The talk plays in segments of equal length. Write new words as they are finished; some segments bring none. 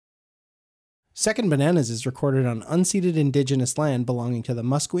Second Bananas is recorded on unceded indigenous land belonging to the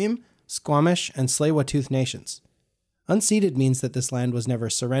Musqueam, Squamish, and Tsleil-Waututh nations. Unceded means that this land was never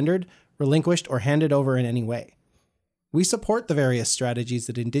surrendered, relinquished, or handed over in any way. We support the various strategies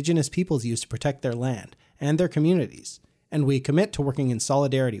that indigenous peoples use to protect their land and their communities, and we commit to working in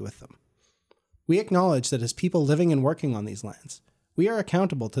solidarity with them. We acknowledge that as people living and working on these lands, we are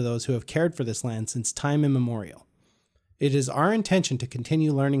accountable to those who have cared for this land since time immemorial. It is our intention to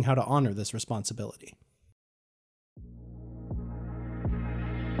continue learning how to honor this responsibility.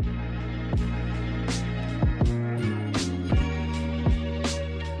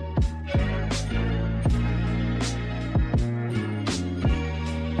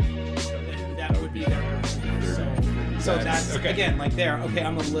 That would be their so that's okay. Again, like there, okay,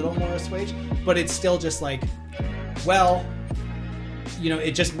 I'm a little more assuaged, but it's still just like, well, you know,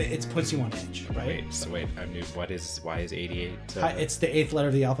 it puts you on edge, right? Wait, I'm new. Why is 88? It's the eighth letter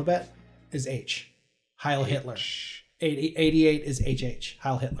of the alphabet is H. Heil Hitler. 88 is HH.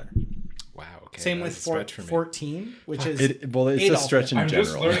 Heil Hitler. Wow. Okay. Same with 14, which is it's a stretch in I'm general.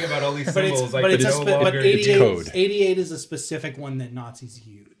 just learning about all these but symbols. but 88, code. 88 is a specific one that Nazis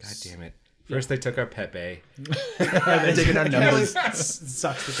use. God damn it. First they took our Pepe. They're taking our numbers.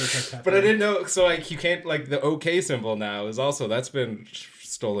 Sucks that they took that. But I didn't know, so like you can't, like the OK symbol now is also, that's been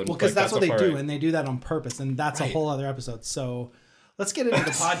stolen. Well, because like, that's what they do, and they do that on purpose, and that's a whole other episode. So let's get into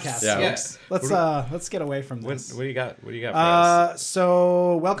the podcast. Yeah. Let's get away from this. What do you got? What do you got for us?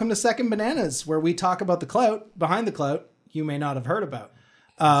 So welcome to Second Bananas, where we talk about the clout behind the clout you may not have heard about.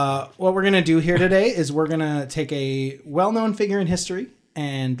 What we're gonna do here today is we're gonna take a well-known figure in history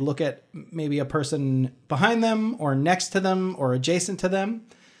and look at maybe a person behind them or next to them or adjacent to them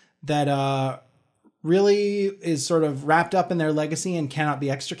that really is sort of wrapped up in their legacy and cannot be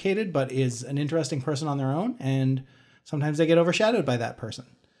extricated, but is an interesting person on their own. And sometimes they get overshadowed by that person.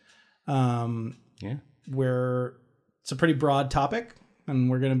 It's a pretty broad topic, and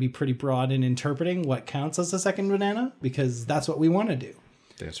we're going to be pretty broad in interpreting what counts as a second banana, because that's what we want to do.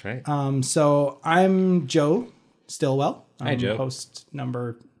 That's right. So I'm Joe Stillwell. Hi, Joe.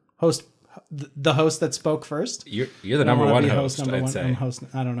 The host that spoke first. You're the number one host, I'd say. I'm host.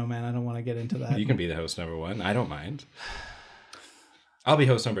 I don't know, man. I don't want to get into that. You can be the host number one. I don't mind. I'll be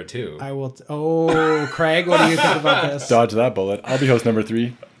host number 2. I will. Craig, what do you think about this? Dodge that bullet. I'll be host number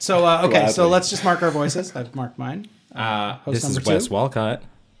 3. So, okay, Gladly. so let's just mark our voices. I've marked mine. This is number Wes 2. Walcott,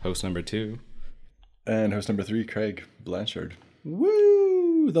 host number 2. And host number 3, Craig Blanchard.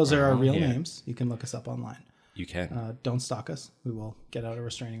 Woo! Those are our real yeah. names. You can look us up online. You can. Don't stalk us. We will get out a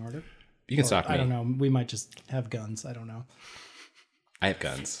restraining order. You can stalk me. I don't know. We might just have guns. I don't know. I have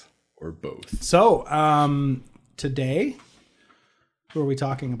guns. Or both. So, today, who are we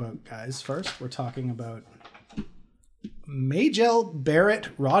talking about, guys? First, we're talking about Majel Barrett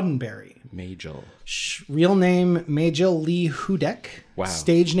Roddenberry. Majel. Real name, Majel Lee Hudek. Wow.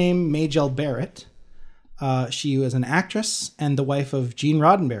 Stage name, Majel Barrett. She was an actress and the wife of Gene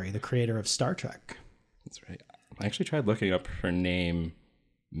Roddenberry, the creator of Star Trek. That's right. I actually tried looking up her name,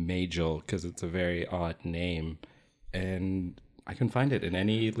 Majel, because it's a very odd name, and I couldn't find it in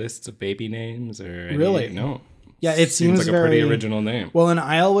any lists of baby names or any, Really? No. Yeah, it seems like very a pretty original name. Well, and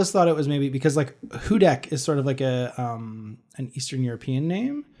I always thought it was maybe because like Hudek is sort of like a an Eastern European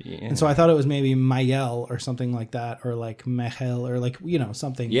name, and so I thought it was maybe Mayel or something like that, or like Mehel or like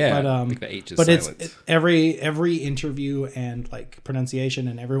something. Yeah, but I think the H is but silent. every interview and like pronunciation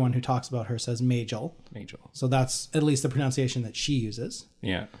and everyone who talks about her says Majel. Majel. So that's at least the pronunciation that she uses.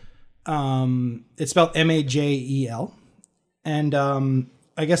 Yeah. It's spelled Majel, and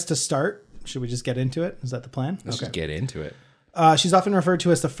I guess to start. Should we just get into it? Is that the plan? Let's just get into it. She's often referred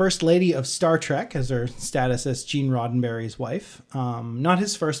to as the first lady of Star Trek, as her status as Gene Roddenberry's wife. Not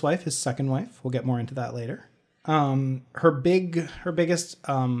his first wife, his second wife. We'll get more into that later. Her biggest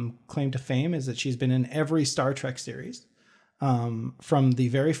claim to fame is that she's been in every Star Trek series, from the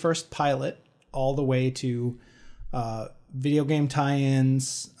very first pilot all the way to video game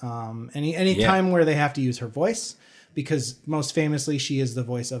tie-ins, any time where they have to use her voice. Because most famously, she is the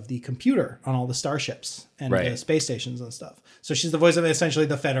voice of the computer on all the starships and the space stations and stuff. So she's the voice of essentially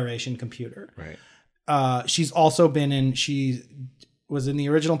the Federation computer. Right. She's also she was in the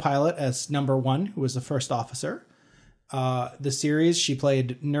original pilot as number 1, who was the first officer. The series, she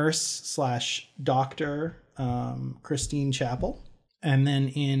played nurse/doctor Christine Chapel. And then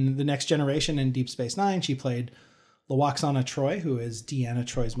in The Next Generation and Deep Space Nine, she played Lwaxana Troy, who is Deanna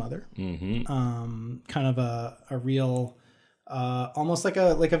Troy's mother. Mm-hmm. Kind of a real, almost like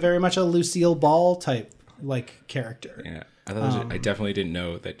a very much a Lucille Ball type like character. Yeah, I definitely didn't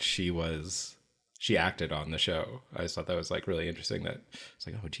know that she was she acted on the show. I just thought that was like really interesting that it's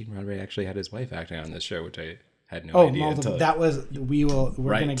like, oh, Gene Roddenberry actually had his wife acting on this show, which I had no idea. Multiple. Until, That was we're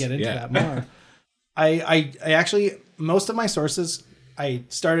going to get into that more. I actually, most of my sources, I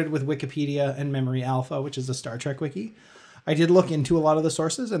started with Wikipedia and Memory Alpha, which is a Star Trek wiki. I did look into a lot of the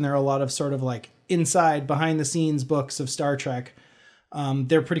sources, and there are a lot of sort of like inside, behind the scenes books of Star Trek.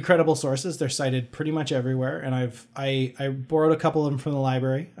 They're pretty credible sources. They're cited pretty much everywhere, and I borrowed a couple of them from the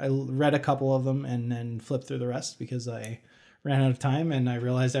library. I read a couple of them and then flipped through the rest because I ran out of time, and I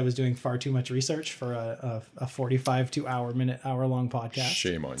realized I was doing far too much research for a 45 to hour long podcast.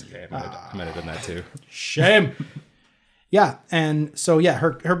 Shame on you. I might have done that too. Shame. Yeah, and so yeah,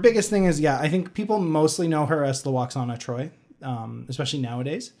 her biggest thing is I think people mostly know her as the Lwaxana Troi, especially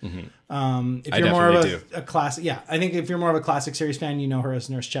nowadays. Mm-hmm. If you're more of a classic, I think if you're more of a classic series fan, you know her as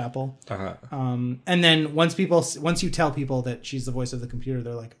Nurse Chapel. And then once you tell people that she's the voice of the computer,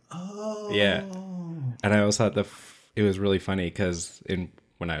 they're like, oh, yeah. And I also thought it was really funny because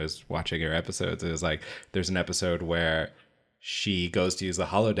when I was watching her episodes, it was like there's an episode where she goes to use the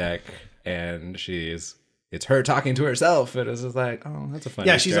holodeck and it's her talking to herself, and it's just like, oh, that's a funny.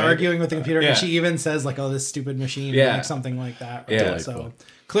 Yeah, she's arguing with the computer, and she even says like, "Oh, this stupid machine," or like something like that. Right? Yeah, so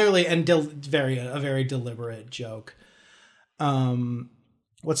clearly, and a very deliberate joke.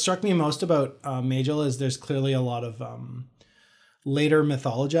 What struck me most about Majel is there's clearly a lot of later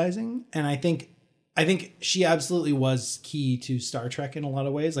mythologizing, and I think she absolutely was key to Star Trek in a lot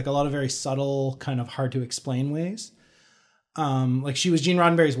of ways, like a lot of very subtle, kind of hard to explain ways. Like she was Gene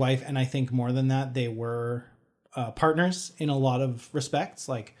Roddenberry's wife, and I think more than that, they were partners in a lot of respects.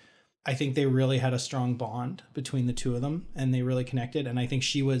 Like I think they really had a strong bond between the two of them, and they really connected. And I think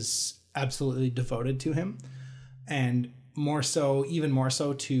she was absolutely devoted to him, and even more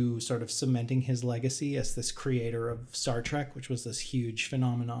so to sort of cementing his legacy as this creator of Star Trek, which was this huge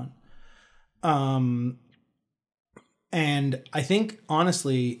phenomenon. And I think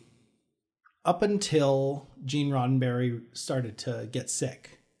honestly, up until Gene Roddenberry started to get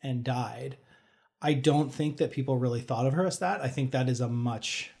sick and died, I don't think that people really thought of her as that. I think that is a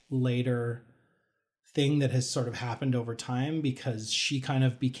much later thing that has sort of happened over time because she kind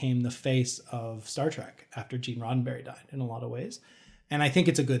of became the face of Star Trek after Gene Roddenberry died in a lot of ways. And I think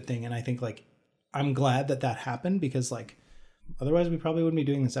it's a good thing. And I think like, I'm glad that happened because like, otherwise we probably wouldn't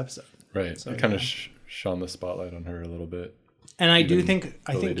be doing this episode. Right. So it kind of shone the spotlight on her a little bit. And I think,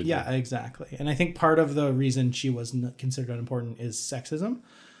 yeah, exactly. And I think part of the reason she was considered unimportant is sexism,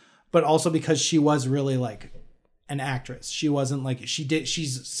 but also because she was really like an actress. She wasn't like,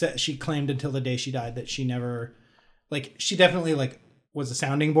 she claimed until the day she died that she never, like, she definitely like was a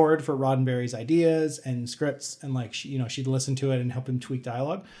sounding board for Roddenberry's ideas and scripts. And like, she'd listen to it and help him tweak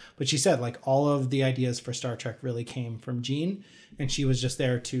dialogue. But she said like all of the ideas for Star Trek really came from Gene. And she was just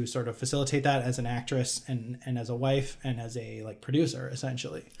there to sort of facilitate that as an actress and as a wife and as a like producer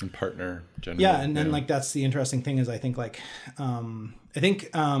essentially. And partner generally. Yeah. And then like, that's the interesting thing is I think like,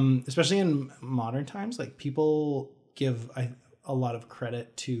 especially in modern times, like people give a lot of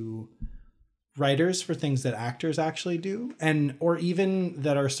credit to writers for things that actors actually do, or even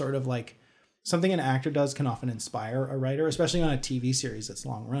that are sort of like something an actor does can often inspire a writer, especially on a TV series that's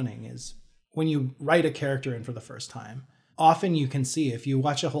long running, is when you write a character in for the first time. Often you can see if you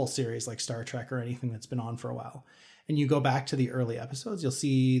watch a whole series like Star Trek or anything that's been on for a while and you go back to the early episodes, you'll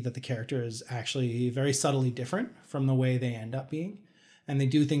see that the character is actually very subtly different from the way they end up being. And they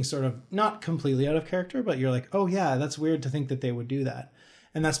do things sort of not completely out of character, but you're like, oh yeah, that's weird to think that they would do that.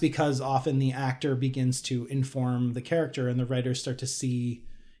 And that's because often the actor begins to inform the character and the writers start to see,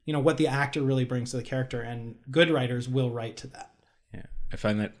 what the actor really brings to the character, and good writers will write to that. Yeah. I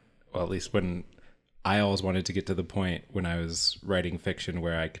find that, well, at least when I always wanted to get to the point when I was writing fiction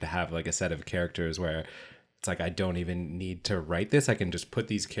where I could have like a set of characters where it's like, I don't even need to write this. I can just put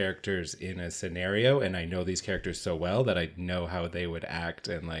these characters in a scenario and I know these characters so well that I know how they would act,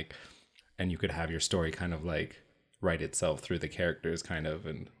 and you could have your story kind of like write itself through the characters kind of.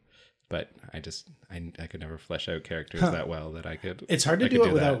 But I could never flesh out characters that well that I could. It's hard to do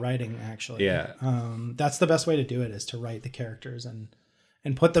it without writing, actually. Yeah. That's the best way to do it, is to write the characters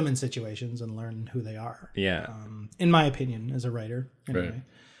and put them in situations and learn who they are. Yeah. In my opinion, as a writer. Anyway. Right.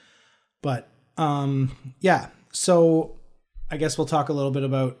 But, yeah. So I guess we'll talk a little bit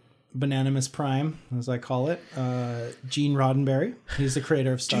about Bananimus Prime, as I call it. Gene Roddenberry. He's the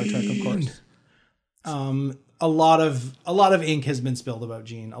creator of Star Trek, of course. A lot of ink has been spilled about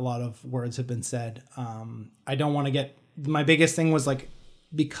Gene. A lot of words have been said. I don't want to get... My biggest thing was like,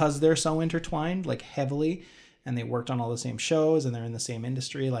 because they're so intertwined, like heavily, and they worked on all the same shows and they're in the same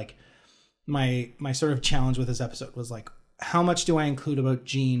industry, like my sort of challenge with this episode was like, how much do I include about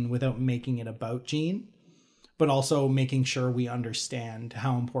Jean without making it about Jean, but also making sure we understand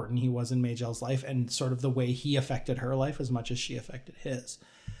how important he was in Majel's life and sort of the way he affected her life as much as she affected his.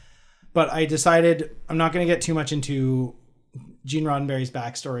 But I decided I'm not going to get too much into Gene Roddenberry's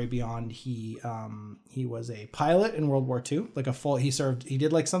backstory beyond he was a pilot in World War II, like he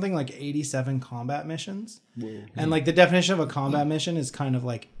did like something like 87 combat missions. Whoa. And like the definition of a combat mission is kind of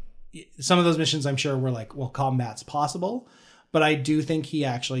like, some of those missions I'm sure were like, well, combat's possible, but I do think he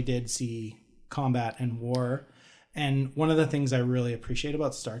actually did see combat and war. And one of the things I really appreciate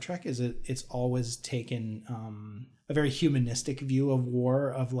about Star Trek is it's always taken a very humanistic view of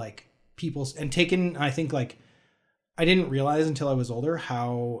war, of like people's, and taken, I think, like, I didn't realize until I was older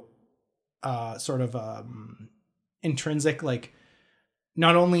how sort of intrinsic, like,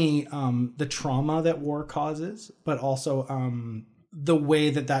 not only the trauma that war causes, but also the way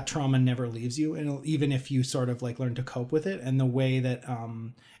that trauma never leaves you, and even if you sort of like learn to cope with it, and the way that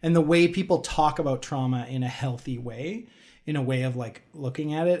and the way people talk about trauma in a healthy way, in a way of like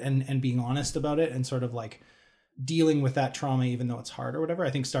looking at it and being honest about it, and sort of like dealing with that trauma even though it's hard or whatever. I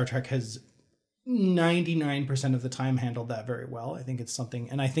think Star Trek has 99% of the time handled that very well. I think it's something,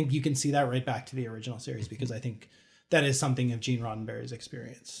 and I think you can see that right back to the original series, because I think that is something of Gene Roddenberry's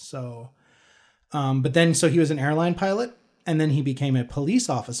experience. So but then, so he was an airline pilot, and then he became a police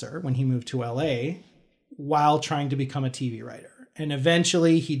officer when he moved to LA while trying to become a TV writer. And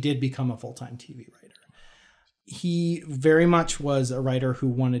eventually he did become a full-time TV writer. He very much was a writer who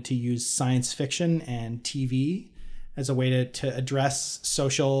wanted to use science fiction and TV as a way to address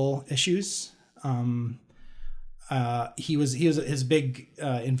social issues. His big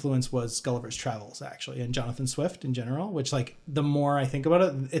influence was Gulliver's Travels, actually, and Jonathan Swift in general, which, like, the more I think about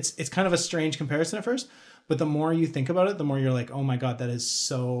it, it's kind of a strange comparison at first, but the more you think about it, the more you're like, oh my God, that is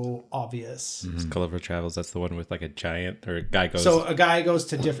so obvious. Mm-hmm. Gulliver Travels, that's the one with like a giant, or a guy goes... So a guy goes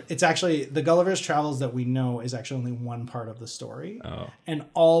to different... It's actually... The Gulliver's Travels that we know is actually only one part of the story. Oh. And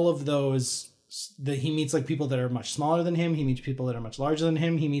all of those... he meets like people that are much smaller than him. He meets people that are much larger than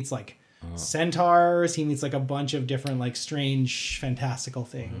him. He meets like centaurs. He meets like a bunch of different like strange fantastical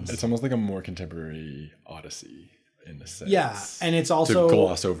things. It's almost like a more contemporary Odyssey in a sense. Yeah, and it's also... To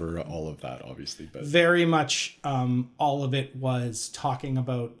gloss over all of that, obviously, but very much all of it was talking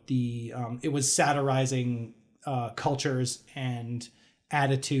about the... it was satirizing cultures and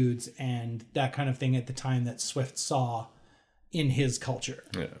attitudes and that kind of thing at the time that Swift saw in his culture.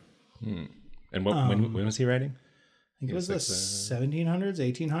 Yeah. Hmm. And when was he writing? I think it was the 1700s,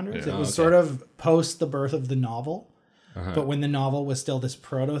 1800s. Yeah. It was sort of post the birth of the novel. Uh-huh. But when the novel was still this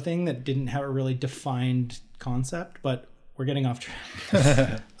proto thing that didn't have a really defined concept, but we're getting off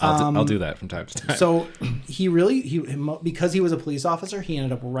track. I'll do that from time to time. So because he was a police officer, he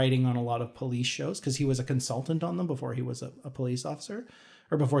ended up writing on a lot of police shows because he was a consultant on them before he was a police officer,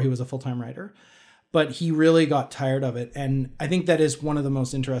 or before he was a full-time writer. But he really got tired of it. And I think that is one of the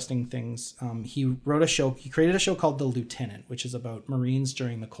most interesting things. He created a show called The Lieutenant, which is about Marines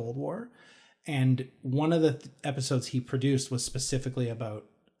during the Cold War. And one of the episodes he produced was specifically about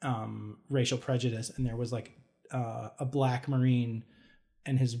racial prejudice. And there was like a black Marine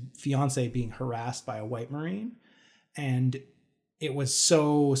and his fiance being harassed by a white Marine. And it was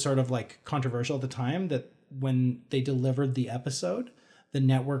so sort of like controversial at the time that when they delivered the episode, the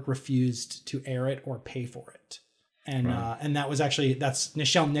network refused to air it or pay for it. And and that's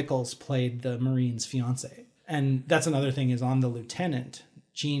Nichelle Nichols played the Marine's fiance. And that's another thing, is on The Lieutenant,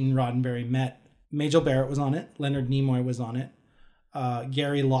 Gene Roddenberry met... Majel Barrett was on it. Leonard Nimoy was on it.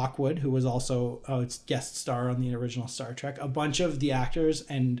 Gary Lockwood, who was also a guest star on the original Star Trek. A bunch of the actors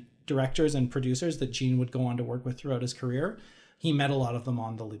and directors and producers that Gene would go on to work with throughout his career. He met a lot of them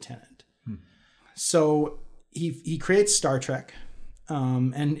on The Lieutenant. So he creates Star Trek.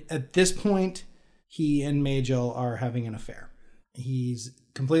 And at this point, he and Majel are having an affair. He's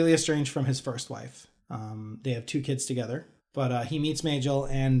completely estranged from his first wife. They have 2 kids together, but he meets Majel,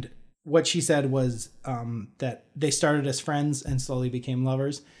 and what she said was that they started as friends and slowly became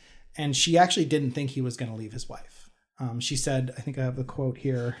lovers. And she actually didn't think he was going to leave his wife. She said, I think I have the quote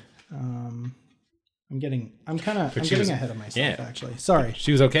here. I'm getting ahead of myself, actually. Sorry.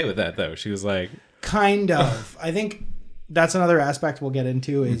 She was okay with that, though. She was like... Kind of. I think that's another aspect we'll get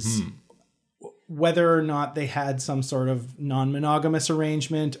into, is whether or not they had some sort of non-monogamous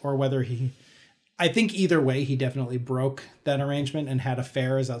arrangement, or whether I think either way, he definitely broke that arrangement and had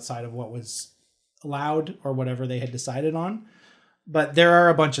affairs outside of what was allowed or whatever they had decided on. But there are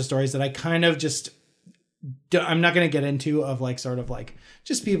a bunch of stories that I kind of I'm not going to get into, of like sort of like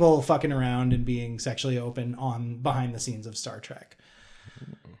just people fucking around and being sexually open on behind the scenes of Star Trek.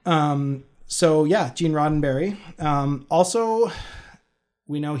 So yeah, Gene Roddenberry. Also,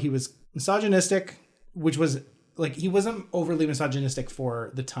 we know he was misogynistic, which was like, he wasn't overly misogynistic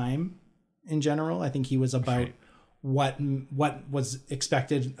for the time in general. I think he was about what was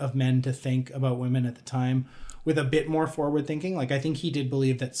expected of men to think about women at the time, with a bit more forward thinking. Like, I think he did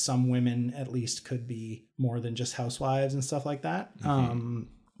believe that some women at least could be more than just housewives and stuff like that.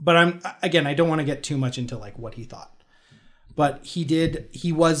 But I don't want to get too much into like what he thought, but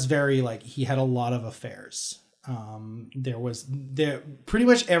he was very like, he had a lot of affairs. There pretty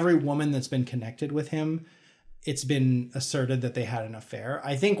much every woman that's been connected with him, it's been asserted that they had an affair.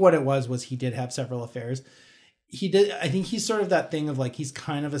 I think what it was he did have several affairs. I think he's sort of that thing of like, he's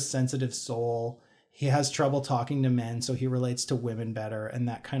kind of a sensitive soul. He has trouble talking to men, so he relates to women better. And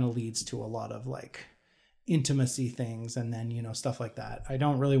that kind of leads to a lot of like intimacy things. And then, you know, stuff like that. I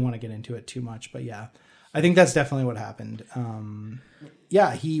don't really want to get into it too much, but yeah, I think that's definitely what happened.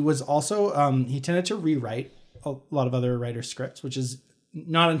 He was also, he tended to rewrite a lot of other writers' scripts, which is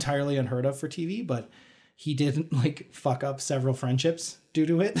not entirely unheard of for TV, but he did like fuck up several friendships due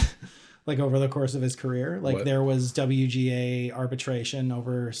to it. Like over the course of his career, like there was WGA arbitration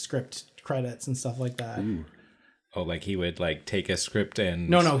over script credits and stuff like that. Ooh. Oh, like he would like take a script and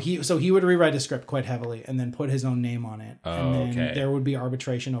no, he would rewrite a script quite heavily and then put his own name on it. And then there would be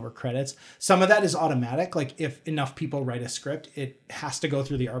arbitration over credits. Some of that is automatic. Like if enough people write a script, it has to go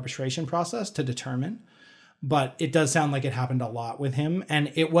through the arbitration process to determine. But it does sound like it happened a lot with him,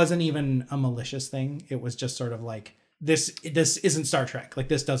 and it wasn't even a malicious thing. It was just sort of like, this isn't Star Trek. Like,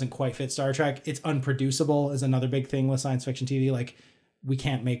 this doesn't quite fit Star Trek. It's unproducible is another big thing with science fiction TV. Like, we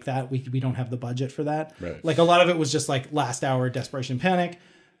can't make that. We don't have the budget for that. Right. Like, a lot of it was just like last hour desperation panic.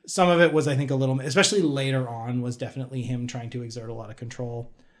 Some of it was, I think, a little, especially later on, was definitely him trying to exert a lot of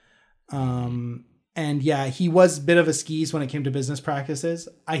control. And yeah, he was a bit of a skis when it came to business practices.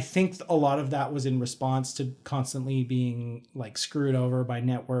 I think a lot of that was in response to constantly being like screwed over by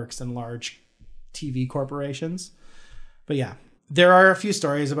networks and large TV corporations. But yeah, there are a few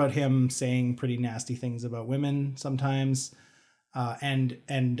stories about him saying pretty nasty things about women sometimes,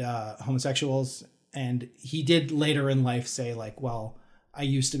 and homosexuals. And he did later in life say like, well, I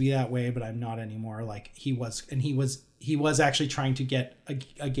used to be that way, but I'm not anymore. Like he was actually trying to get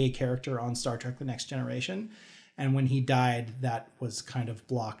a gay character on Star Trek: The Next Generation. And when he died, that was kind of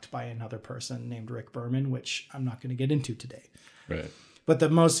blocked by another person named Rick Berman, which I'm not going to get into today. Right. But the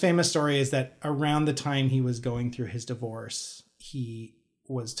most famous story is that around the time he was going through his divorce, he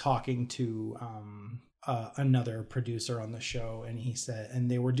was talking to another producer on the show, and he said, and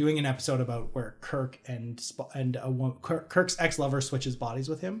they were doing an episode about where Kirk and Kirk's ex-lover switches bodies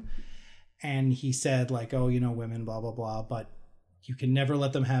with him, and he said like, oh, you know, women, blah blah blah, but you can never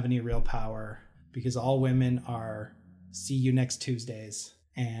let them have any real power because all women are see you next Tuesdays,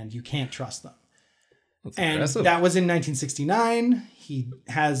 and you can't trust them. That's and impressive. That was in 1969. He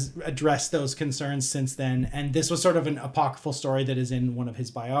has addressed those concerns since then. And this was sort of an apocryphal story that is in one of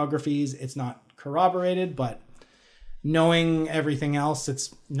his biographies. It's not corroborated, but knowing everything else,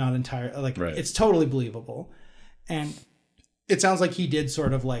 it's not entirely like It's totally believable. And it sounds like he did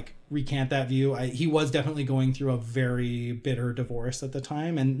sort of like recant that view. He was definitely going through a very bitter divorce at the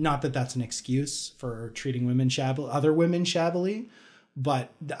time. And not that that's an excuse for treating other women shabbily.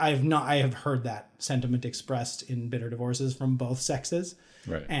 But I have heard that sentiment expressed in bitter divorces from both sexes.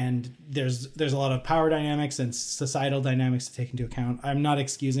 Right. And there's a lot of power dynamics and societal dynamics to take into account. I'm not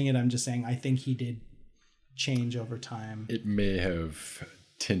excusing it. I'm just saying I think he did change over time. It may have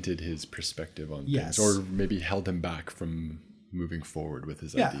tinted his perspective on Yes. things, or maybe held him back from moving forward with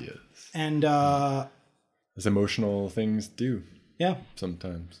his ideas. And as emotional things do. Yeah.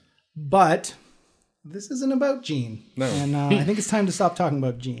 Sometimes. But this isn't about Gene. No. And I think it's time to stop talking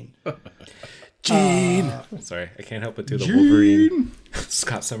about Gene. Gene. Sorry, I can't help but do the Wolverine.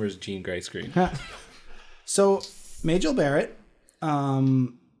 Scott Summers, Jean Grey screen. So, Majel Barrett,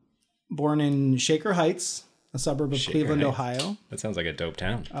 born in Shaker Heights, a suburb of Cleveland, Heights. Ohio. That sounds like a dope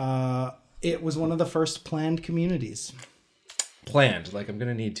town. It was one of the first planned communities. Planned, like I'm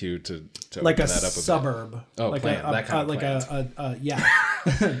gonna need to Like open a that up suburb. a bit. Oh, like planned. That kind of like planned. yeah.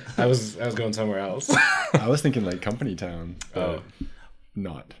 I was going somewhere else. I was thinking like company town, but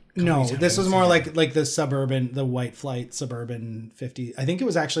not. No, this was more like the suburban, the white flight suburban 50. I think it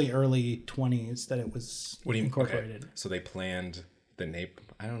was actually early 20s that it was incorporated. Okay. So they planned the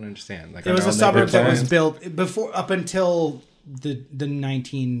I don't understand. Like It was a suburb that was built before up until the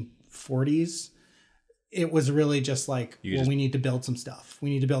 1940s. It was really just like, we need to build some stuff. We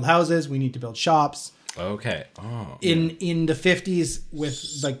need to build houses. We need to build shops. Okay. Oh. In the 50s,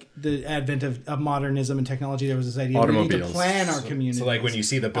 with like the advent of modernism and technology, there was this idea we need to Automobiles. plan our community. So like when you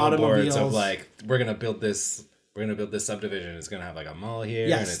see the billboards Automobiles. of like we're gonna build this subdivision, it's gonna have like a mall here. and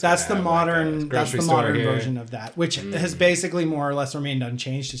Yes, it's that's the gonna have, like, a modern. That's grocery the store modern here. version of that, which has basically more or less remained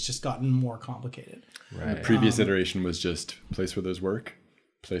unchanged. It's just gotten more complicated. Right. Previous iteration was just place where there's work,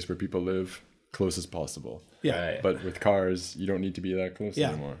 place where people live, close as possible. Yeah, Right. But with cars, you don't need to be that close Yeah.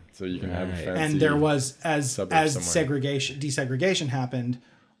 anymore. So you can have a Right. fancy. and there was as suburb somewhere. desegregation happened,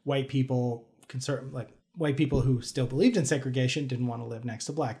 white people white people who still believed in segregation didn't want to live next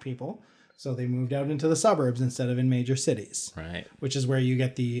to black people, so they moved out into the suburbs instead of in major cities, Right. which is where you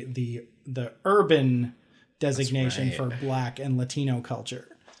get the urban designation right. for black and Latino culture.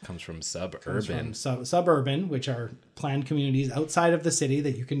 Comes from suburban. From suburban, which are planned communities outside of the city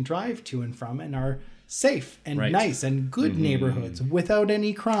that you can drive to and from and are safe and Right. nice and good neighborhoods without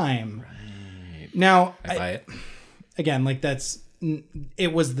any crime. Now, I buy it. again, like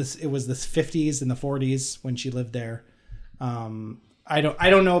it was this 50s and the 40s when she lived there. I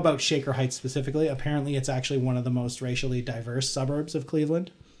don't know about Shaker Heights specifically. Apparently, it's actually one of the most racially diverse suburbs of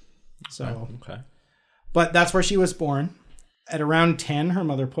Cleveland. So, Okay. but that's where she was born. At around 10, her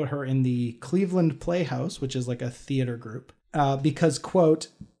mother put her in the Cleveland Playhouse, which is like a theater group, because, quote,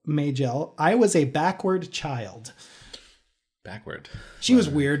 Majel, I was a backward child. Backward. She was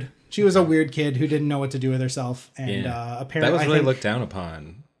weird. She was a weird kid who didn't know what to do with herself. And apparently, That was I really think- looked down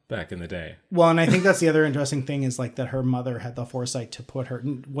upon back in the day. Well, and I think that's the other interesting thing is like that her mother had the foresight to put her,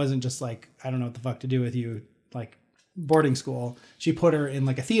 wasn't just like, I don't know what the fuck to do with you, like boarding school. She put her in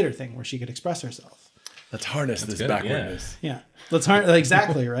like a theater thing where she could express herself. Let's harness this good, backwardness. Yeah.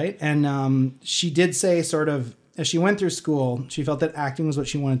 Exactly. Right. And she did say sort of as she went through school, she felt that acting was what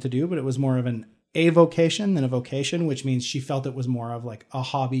she wanted to do, but it was more of a vocation than a vocation, which means she felt it was more of like a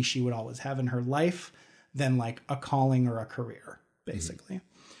hobby she would always have in her life than like a calling or a career, basically.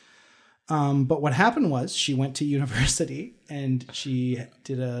 But what happened was she went to university and she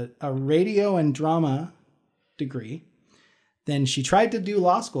did a radio and drama degree. Then she tried to do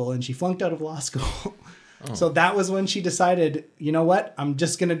law school and she flunked out of law school. So that was when she decided, you know what, I'm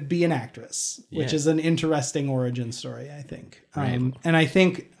just going to be an actress, which Yeah. is an interesting origin story, I think. Right. And I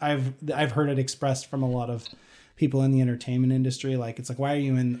think I've heard it expressed from a lot of people in the entertainment industry. Like, it's like, why do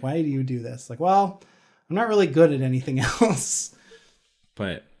you do this? Like, well, I'm not really good at anything else.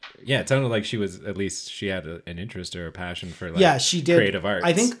 But yeah, it sounded like she had an interest or a passion for like Yeah, she did. creative arts.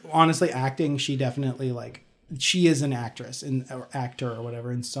 I think honestly, acting, she definitely she is an actress or actor or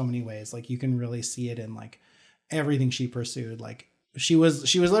whatever in so many ways. Like you can really see it in like everything she pursued. Like she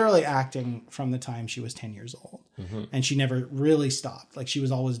was literally acting from the time she was 10 years old, and she never really stopped. Like she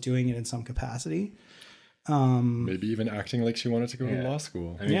was always doing it in some capacity. Maybe even acting like she wanted to go to law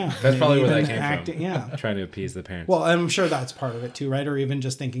school. I mean, Yeah, that's probably maybe where that even came acting, from. yeah. Trying to appease the parents. Well, I'm sure that's part of it too, right? Or even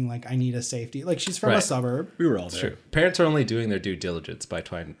just thinking like, I need a safety. Like she's from a Right. suburb. We were all there. True. Parents are only doing their due diligence by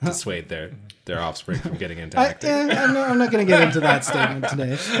trying to dissuade their offspring from getting into acting. I'm not going to get into that statement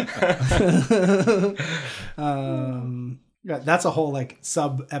today. Yeah, that's a whole like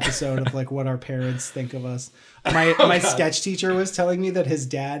sub episode of like what our parents think of us. My sketch teacher was telling me that his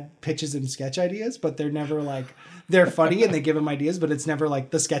dad pitches him sketch ideas, but they're never like, they're funny and they give him ideas, but it's never like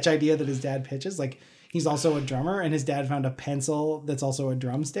the sketch idea that his dad pitches. Like he's also a drummer and his dad found a pencil that's also a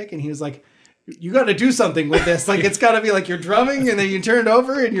drumstick. And he was like, you got to do something with this. Like, it's got to be like you're drumming and then you turn it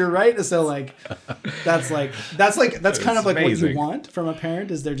over and you're right. So like, that's kind of like what amazing. you want from a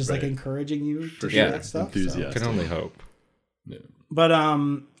parent is they're just like Right. encouraging you to do sure. that stuff. So. Enthusiastic. Can only hope. Yeah. But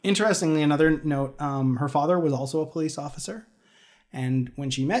interestingly, another note, her father was also a police officer. And when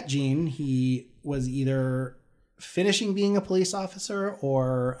she met Gene, he was either finishing being a police officer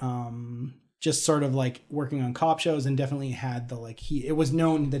or just sort of like working on cop shows, and definitely had it was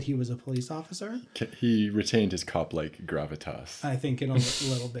known that he was a police officer. He retained his cop-like gravitas. I think in a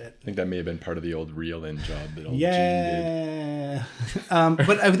little bit. I think that may have been part of the old reel-in job that old Gene did. Yeah.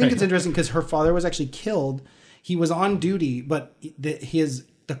 But I think it's interesting because her father was actually killed. He was on duty, but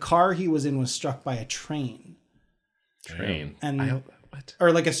the car he was in was struck by a train. Train. And what?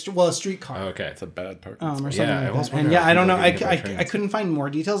 or like a streetcar. Oh, okay. That's a bad part. Or something I like always that. wonder And how I don't know. people get hit by I trains. couldn't find more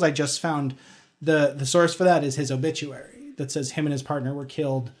details. I just found the source for that is his obituary that says him and his partner were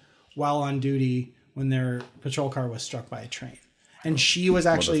killed while on duty when their patrol car was struck by a train. And she was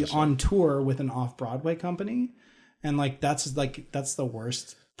actually on tour with an off-Broadway company. And that's the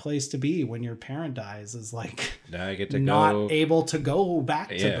worst place to be when your parent dies is like Now I get to not go. able to go back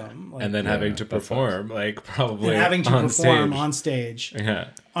to Yeah. them. Like, And then having to perform, like probably and having to on perform stage. on stage. Yeah.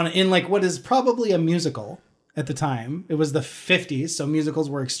 In like what is probably a musical at the time. It was the 50s, so musicals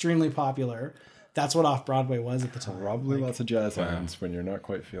were extremely popular. That's what Off-Broadway was at the time. Probably lots of jazz hands when you're not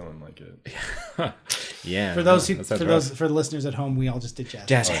quite feeling like it. Yeah. For those that sounds for the listeners at home, we all just did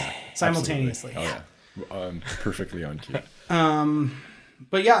jazz, simultaneously. Oh yeah, perfectly on cue.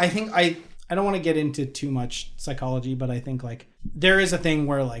 But yeah, I think I don't want to get into too much psychology, but I think like there is a thing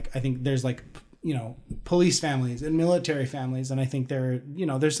where like I think there's like police families and military families, and I think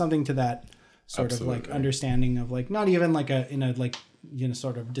there's something to that sort of like understanding of like not even like in a like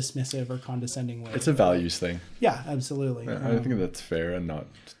sort of dismissive or condescending way. It's a values thing. Yeah, absolutely. I think that's fair and not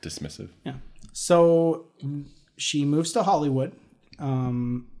dismissive. Yeah. So she moves to Hollywood,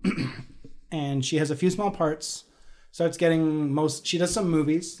 and she has a few small parts. Starts getting she does some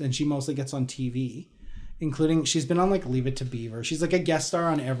movies, and she mostly gets on TV, including she's been on like Leave It to Beaver. She's like a guest star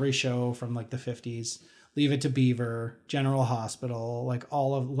on every show from like the 50s. Leave It to Beaver, General Hospital, like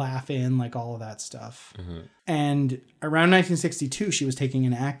all of Laugh-In, like all of that stuff. Mm-hmm. And around 1962, she was taking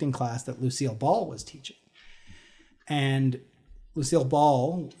an acting class that Lucille Ball was teaching. And Lucille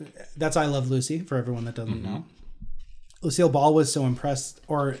Ball, that's I Love Lucy, for everyone that doesn't know. Lucille Ball was so impressed,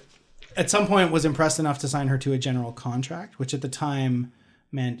 or at some point was impressed enough to sign her to a general contract, which at the time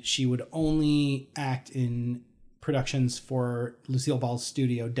meant she would only act in productions for Lucille Ball's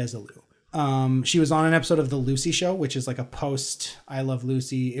studio, Desilu. She was on an episode of The Lucy Show, which is like a post I Love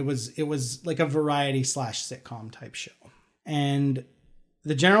Lucy. It was like a variety / sitcom type show. And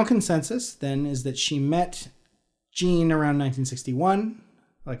the general consensus then is that she met Gene around 1961.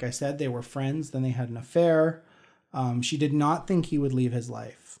 Like I said, they were friends. Then they had an affair. She did not think he would leave his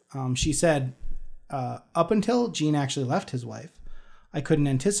life. She said, up until Gene actually left his wife, I couldn't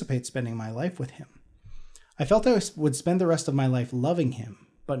anticipate spending my life with him. I felt I would spend the rest of my life loving him,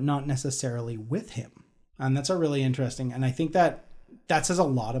 but not necessarily with him. And that's a really interesting, and I think that says a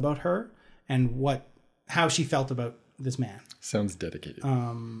lot about her and how she felt about this man. Sounds dedicated.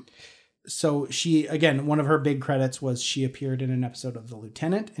 So she, again, one of her big credits was she appeared in an episode of The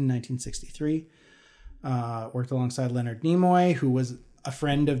Lieutenant in 1963. Worked alongside Leonard Nimoy, who was a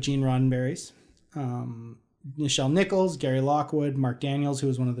friend of Gene Roddenberry's. Nichelle Nichols, Gary Lockwood, Mark Daniels, who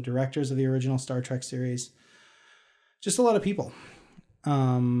was one of the directors of the original Star Trek series. Just a lot of people.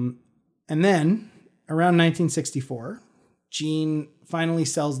 And then around 1964, Gene finally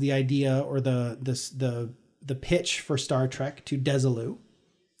sells the idea or the pitch for Star Trek to Desilu,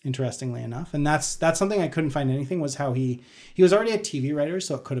 interestingly enough. And that's something I couldn't find anything, was how he was already a TV writer,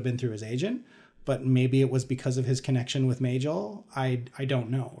 so it could have been through his agent, but maybe it was because of his connection with Majel. I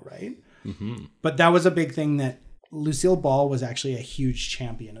don't know, right? Mm-hmm. But that was a big thing, that Lucille Ball was actually a huge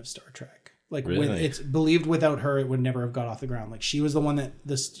champion of Star Trek. Like, really? It's believed without her, it would never have got off the ground. Like, she was the one that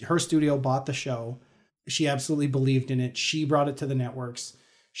her studio bought the show. She absolutely believed in it. She brought it to the networks.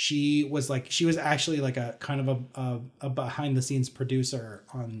 She was actually like a kind of a behind the scenes producer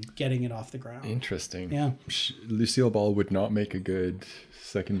on getting it off the ground. Interesting. Yeah. Lucille Ball would not make a good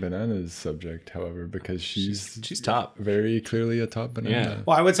second Bananas subject, however, because she's top. Very clearly a top banana. Yeah.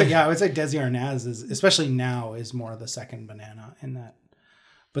 Well, I would say Desi Arnaz is, especially now, is more the second banana in that.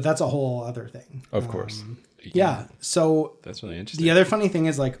 But that's a whole other thing. Of course. Yeah. So that's really interesting. The other funny thing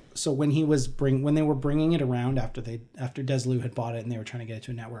is, like, so when they were bringing it around after Desilu had bought it and they were trying to get it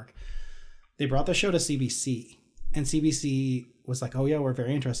to a network, they brought the show to CBC, and CBC was like, "Oh yeah, we're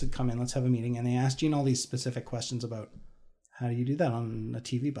very interested. Come in, let's have a meeting." And they asked Gene all these specific questions about, how do you do that on a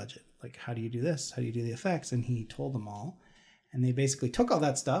TV budget? Like, how do you do this? How do you do the effects? And he told them all. And they basically took all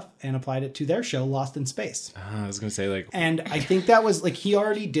that stuff and applied it to their show, Lost in Space. I was going to say, like... And I think that was, like, he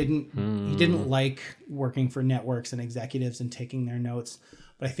already didn't like working for networks and executives and taking their notes.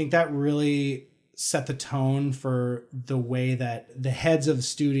 But I think that really set the tone for the way that the heads of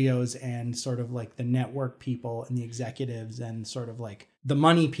studios and sort of like the network people and the executives and sort of like the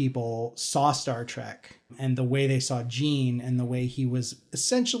money people saw Star Trek, and the way they saw Gene, and the way he was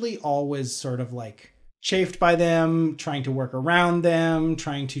essentially always sort of like chafed by them, trying to work around them,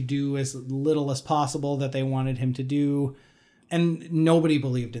 trying to do as little as possible that they wanted him to do. And nobody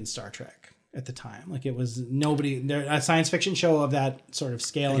believed in Star Trek at the time. Like, it was a science fiction show of that sort of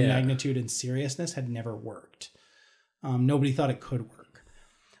scale and magnitude and seriousness had never worked. Nobody thought it could work.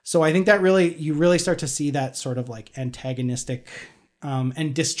 So I think that you really start to see that sort of like antagonistic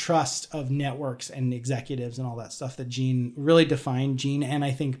and distrust of networks and executives and all that stuff that Gene really defined Gene and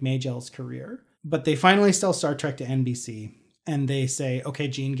I think Majel's career. But they finally sell Star Trek to NBC, and they say, okay,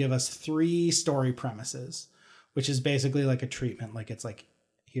 Gene, give us 3 story premises, which is basically like a treatment. Like, it's like,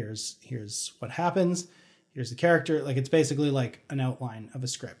 here's what happens. Here's the character. Like, it's basically like an outline of a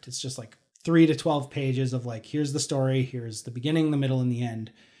script. It's just like 3 to 12 pages of like, here's the story. Here's the beginning, the middle, and the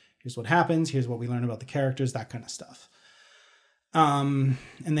end. Here's what happens. Here's what we learn about the characters, that kind of stuff. And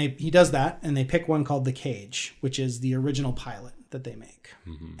he does that, and they pick one called The Cage, which is the original pilot that they make.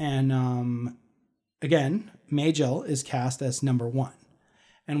 And again, Majel is cast as number 1.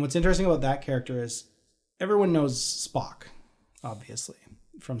 And what's interesting about that character is everyone knows Spock, obviously,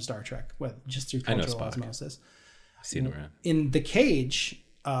 from Star Trek, just through cultural osmosis. I've seen him around. In The Cage,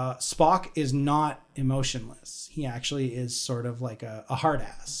 Spock is not emotionless. He actually is sort of like a hard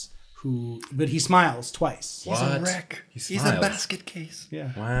ass. But he smiles twice. He's a wreck. He's a basket case.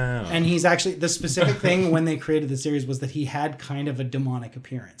 Yeah. Wow. And he's actually, the specific thing when they created the series was that he had kind of a demonic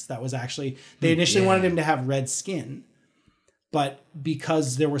appearance. That was actually, they initially wanted him to have red skin, but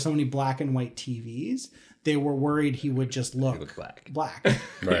because there were so many black and white TVs, they were worried he would just look black.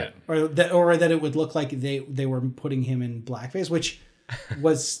 Right. or that it would look like they were putting him in blackface, which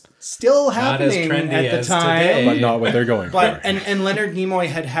was still happening at the time, today. But not what they're going for. And Leonard Nimoy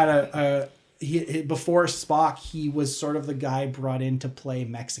had before Spock, he was sort of the guy brought in to play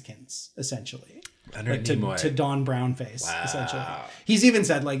Mexicans, essentially. Leonard Nimoy. To Don Brownface, essentially. He's even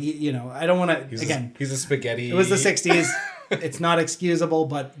said, like, I don't want to, he's a spaghetti. It was the 60s. It's not excusable,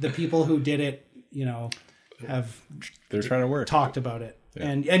 but the people who did it, they're trying to work. Talked about it. Yeah.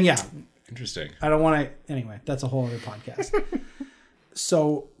 And Interesting. I don't want to, anyway, that's a whole other podcast.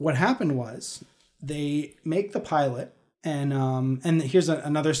 So what happened was they make the pilot, and here's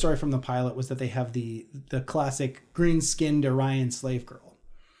another story from the pilot was that they have the classic green-skinned Orion slave girl.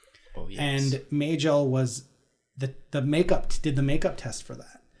 Oh, yes. And Majel was did the makeup test for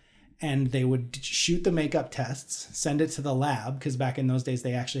that. And they would shoot the makeup tests, send it to the lab, because back in those days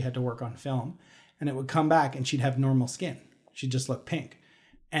they actually had to work on film, and it would come back and she'd have normal skin. She'd just look pink.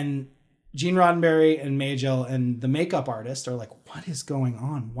 And Gene Roddenberry and Majel and the makeup artist are like, what is going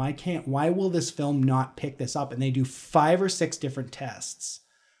on? Why will this film not pick this up? And they do 5 or 6 different tests.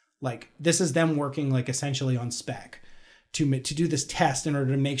 Like, this is them working like essentially on spec to do this test in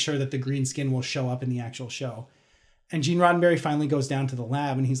order to make sure that the green skin will show up in the actual show. And Gene Roddenberry finally goes down to the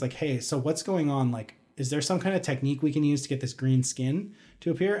lab and he's like, hey, so what's going on? Like, is there some kind of technique we can use to get this green skin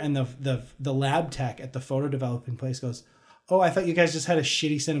to appear? And the lab tech at the photo developing place goes, oh, I thought you guys just had a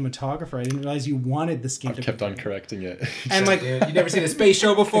shitty cinematographer. I didn't realize you wanted the skin to kept on correcting it. And like, you never seen a space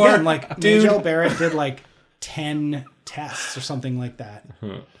show before? Again, like, Majel Barrett did like 10 tests or something like that.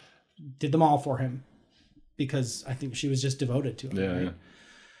 Did them all for him because I think she was just devoted to him. Yeah, right? yeah.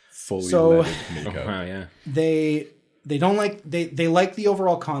 Fully So- leaded makeup. Wow, yeah. They don't like, they like the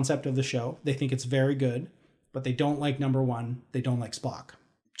overall concept of the show. They think it's very good, but they don't like number 1. They don't like Spock.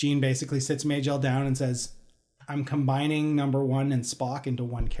 Gene basically sits Majel down and says, I'm combining number 1 and Spock into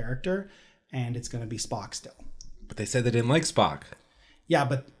one character, and it's going to be Spock still. But they said they didn't like Spock. Yeah,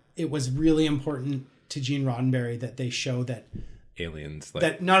 but it was really important to Gene Roddenberry that they show that Aliens.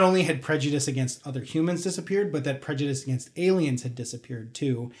 that not only had prejudice against other humans disappeared, but that prejudice against aliens had disappeared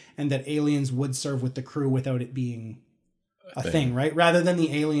too, and that aliens would serve with the crew without it being a thing, right? Rather than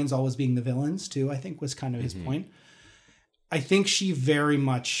the aliens always being the villains too, I think was kind of his point. I think she very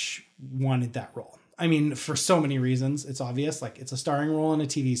much wanted that role. I mean, for so many reasons. It's obvious, like, it's a starring role in a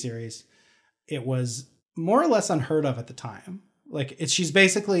TV series. It was more or less unheard of at the time. Like, she's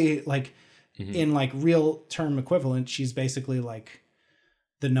basically like, in like real term equivalent, she's basically like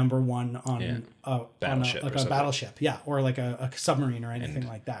the number 1 on a battleship, or like a submarine or anything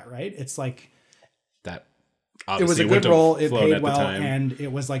like that, right? It's like that. It was a good role. It paid well, and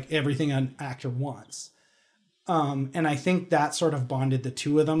it was like everything an actor wants. And I think that sort of bonded the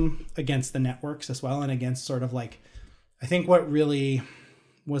two of them against the networks as well, and against sort of like, I think what really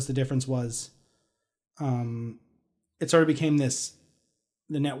was the difference was, it sort of became this,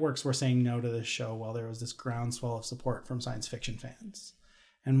 the networks were saying no to this show while there was this groundswell of support from science fiction fans.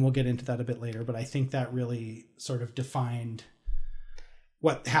 And we'll get into that a bit later, but I think that really sort of defined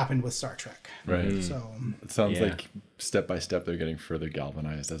what happened with Star Trek. Right. So it sounds like step by step they're getting further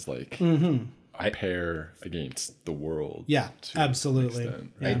galvanized as like a pair against the world. Yeah, to an absolutely.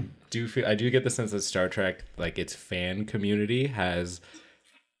 extent. Yeah. I do get the sense that Star Trek, like its fan community, has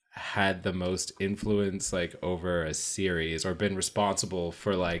had the most influence like over a series, or been responsible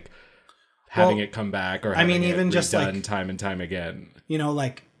for like having it come back, or having even it just redone like time and time again.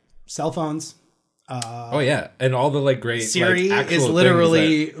 Like cell phones. And all the like great Siri like, actual is things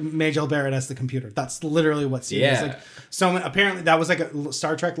literally Majel Barrett as the computer. That's literally what Siri is. Like, so apparently that was like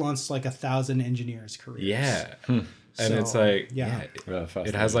Star Trek launched like 1,000 engineers' careers. Yeah. And So, it's like, yeah.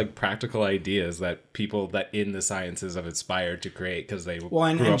 it has like practical ideas that people that in the sciences have inspired to create because they grew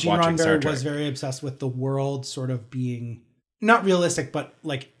and up Gene watching Star Roddenberry Trek. was very obsessed with the world sort of being not realistic, but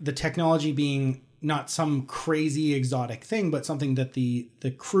like the technology being not some crazy exotic thing, but something that the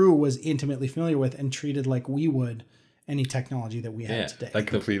crew was intimately familiar with and treated like we would any technology that we have today. Like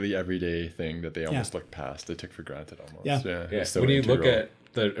completely everyday thing that they almost looked past. They took for granted almost. Yeah. It's so when you look integral. at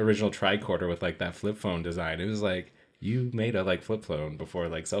the original tricorder with like that flip phone design, it was like you made a like flip phone before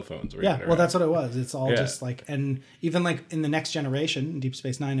like cell phones were. Yeah, even well, around. that's what it was. It's all just like, and even like in the Next Generation, Deep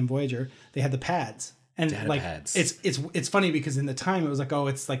Space Nine and Voyager, they had the pads. And like pads. it's funny because in the time it was like, oh,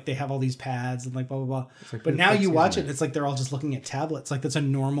 it's like they have all these pads and like blah blah blah. like, but who now the fuck's you watch using it, it's like they're all just looking at tablets. Like that's a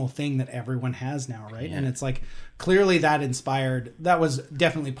normal thing that everyone has now, right? And it's like clearly that was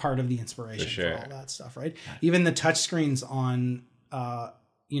definitely part of the inspiration for all that stuff, right? Even the touchscreens on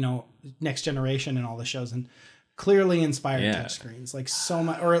Next Generation and all the shows and clearly inspired touchscreens, like so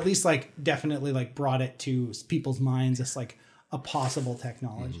much, or at least like definitely like brought it to people's minds as like a possible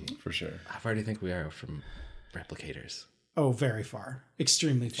technology. For sure. How far do you think we are from replicators? Oh, very far,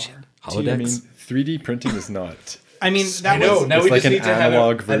 extremely far. Holodecks. I mean, 3D printing is not. I mean, that No, was now it's we like just an need to have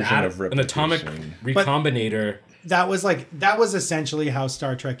analog version of an atomic replication. recombinator. that was essentially how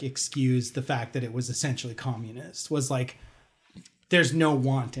Star Trek excused the fact that it was essentially communist. Was like, there's no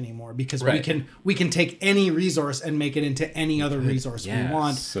want anymore because we can take any resource and make it into any other resource we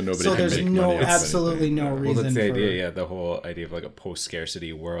want. So nobody can there's make money off absolutely anything. no Well, reason. that's the for, idea. The whole idea of like a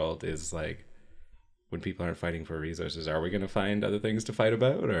post-scarcity world is like, when people aren't fighting for resources, are we going to find other things to fight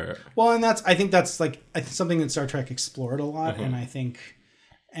about? Or Well, and I think that's like something that Star Trek explored a lot,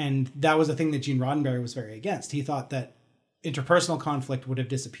 and that was a thing that Gene Roddenberry was very against. He thought that interpersonal conflict would have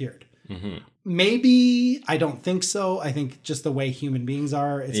disappeared. Maybe, I don't think so. I think just the way human beings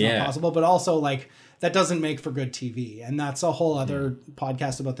are, it's not possible. But also, like, that doesn't make for good TV, and that's a whole other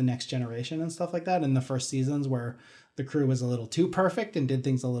podcast about the Next Generation and stuff like that. In the first seasons, where the crew was a little too perfect and did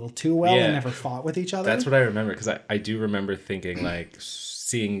things a little too well and never fought with each other. that's what I remember, because I do remember thinking like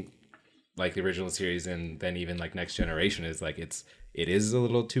seeing like the original series and then even like Next Generation is like it is a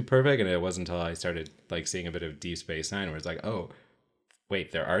little too perfect, and it wasn't until I started like seeing a bit of Deep Space Nine where it's like, oh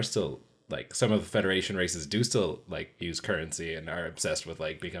wait, there are still like some of the Federation races do still like use currency and are obsessed with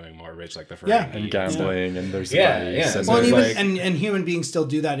like becoming more rich, like the Ferengi. And gambling and there's Yeah. vice and Well, So and, it's even, like- and human beings still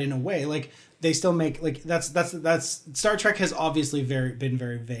do that in a way. Like they still make like that's Star Trek has obviously been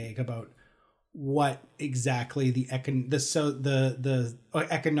very vague about what exactly the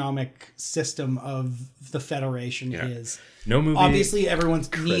economic system of the Federation is. No movie. Obviously, everyone's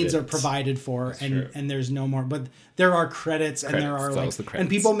needs are provided for, and there's no more. But there are credits, and there are That like, was the and credits.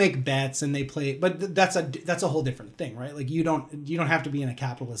 people make bets, and they play. But that's a whole different thing, right? Like you don't have to be in a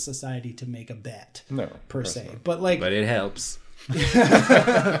capitalist society to make a bet, No, per of course se. not. But like, but it helps.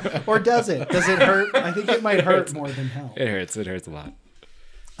 or does it? Does it hurt? I think it might hurt more than help. It hurts a lot.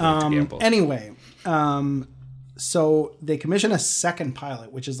 To gamble. Anyway, so they commission a second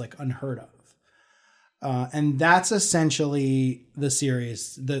pilot, which is like unheard of. And that's essentially the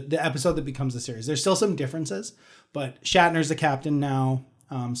series, the episode that becomes the series. There's still some differences, but Shatner's the captain now.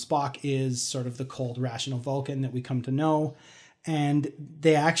 Spock is sort of the cold, rational Vulcan that we come to know. And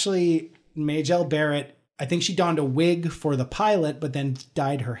they actually, Majel Barrett, I think she donned a wig for the pilot, but then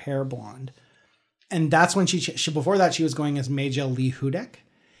dyed her hair blonde. And that's when she before that, she was going as Majel Lee Hudek.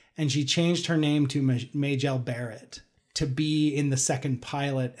 And she changed her name to Majel Barrett to be in the second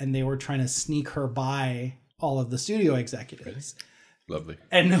pilot, and they were trying to sneak her by all of the studio executives. Lovely.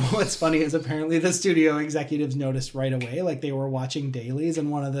 And what's funny is apparently the studio executives noticed right away, like they were watching dailies, and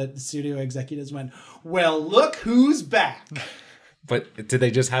one of the studio executives went, "Well, look who's back." But did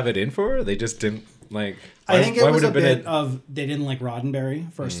they just have it in for her? They just didn't like. I think it was a have been bit of they didn't like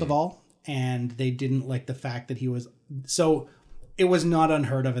Roddenberry, first of all, and they didn't like the fact that he was so. It was not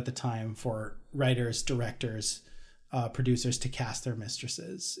unheard of at the time for writers, directors, producers to cast their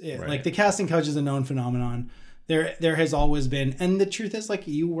mistresses. Like the casting couch is a known phenomenon. There has always been, and the truth is, like,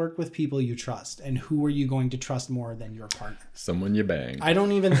 you work with people you trust, and who are you going to trust more than your partner? Someone you bang. I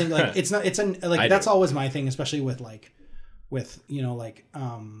don't even think like that's always my thing, especially with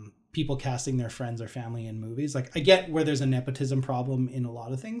people casting their friends or family in movies. Like I get where there's a nepotism problem in a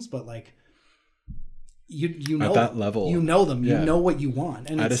lot of things, but like you know at that level, you know them, you know what you want,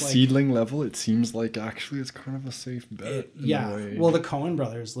 and at a it's like, seedling level, it seems like actually it's kind of a safe bet. in a way. Well, the Coen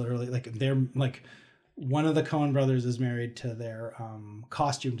brothers literally they're like one of the Coen brothers is married to their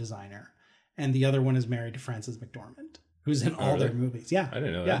costume designer, and the other one is married to Frances McDormand, who's in all their movies. Yeah, I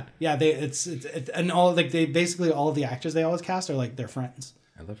didn't know yeah, that. yeah. It's and all like they basically all of the actors they always cast are like their friends.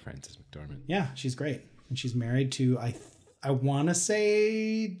 I love Frances McDormand. Yeah, she's great, and she's married to I want to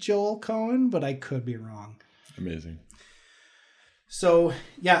say Joel Coen, but I could be wrong. Amazing. So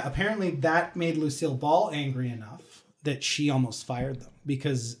yeah, apparently that made Lucille Ball angry enough that she almost fired them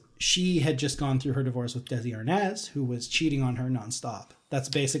because she had just gone through her divorce with Desi Arnaz, who was cheating on her nonstop. That's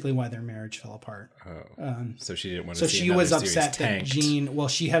basically why their marriage fell apart. So she didn't want So to see she another was series upset that tanked. Jean. Well,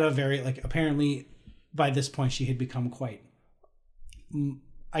 she had a very apparently by this point she had become quite.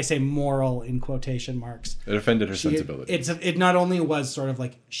 I say moral in quotation marks. It offended her sensibility. It not only was sort of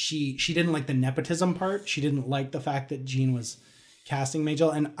like she didn't like the nepotism part. She didn't like the fact that Jean was casting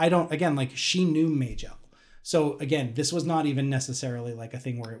Majel, and she knew Majel. So again, this was not even necessarily like a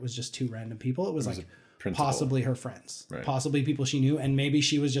thing where it was just two random people. It was like possibly her friends, right. Possibly people she knew, and maybe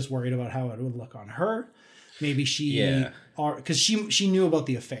she was just worried about how it would look on her. Maybe because she knew about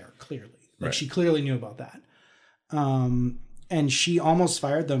the affair clearly. Like she clearly knew about that. And she almost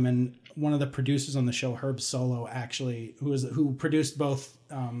fired them. And one of the producers on the show, Herb Solow, actually, who produced both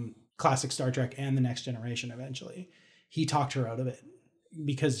classic Star Trek and The Next Generation eventually, he talked her out of it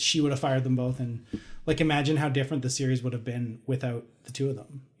because she would have fired them both. And like, imagine how different the series would have been without the two of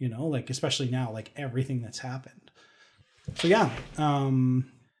them, you know, like, especially now, like everything that's happened. So yeah,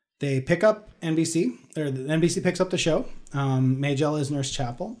 they pick up NBC, or the NBC picks up the show. Majel is Nurse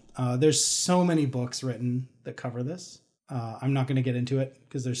Chapel. There's so many books written that cover this. I'm not going to get into it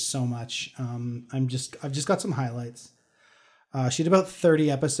because there's so much. I've just got some highlights. She did about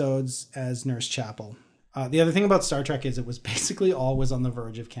 30 episodes as Nurse Chapel. The other thing about Star Trek is it was basically always on the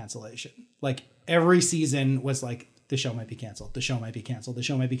verge of cancellation. Like every season was like, the show might be canceled. The show might be canceled. The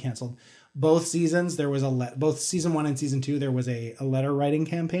show might be canceled. Both seasons, there was both season 1 and season 2, there was a letter writing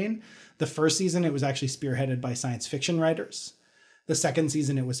campaign. The first season, it was actually spearheaded by science fiction writers. The second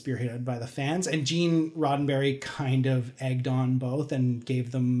season, it was spearheaded by the fans, and Gene Roddenberry kind of egged on both and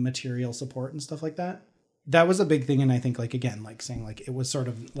gave them material support and stuff like that. That was a big thing. And I think like, again, like saying like, it was sort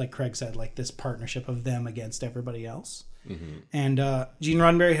of like Craig said, like this partnership of them against everybody else. Mm-hmm. And Gene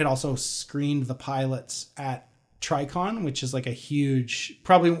Roddenberry had also screened the pilots at Tricon, which is like a huge,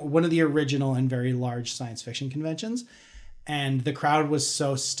 probably one of the original and very large science fiction conventions. And the crowd was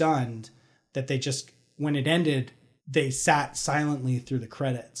so stunned that they just, when it ended, they sat silently through the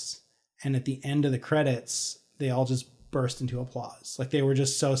credits. And at the end of the credits, they all just burst into applause. Like they were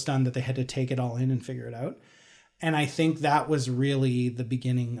just so stunned that they had to take it all in and figure it out. And I think that was really the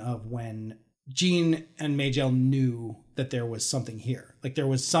beginning of when Gene and Majel knew that there was something here. Like there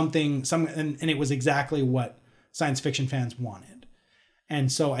was something, and it was exactly what science fiction fans wanted. And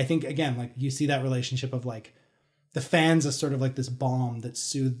so I think, again, like you see that relationship of like the fans as sort of like this balm that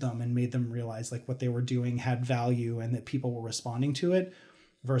soothed them and made them realize like what they were doing had value and that people were responding to it,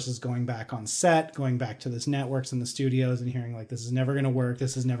 versus going back on set, going back to this networks and the studios and hearing like, this is never going to work.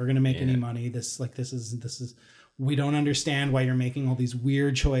 This is never going to make any money. This is, we don't understand why you're making all these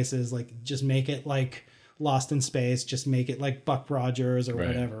weird choices. Like just make it like Lost in Space, just make it like Buck Rogers or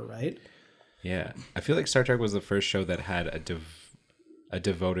whatever. Right. Yeah. I feel like Star Trek was the first show that had a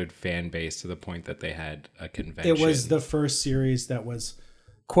devoted fan base to the point that they had a convention. It was the first series that was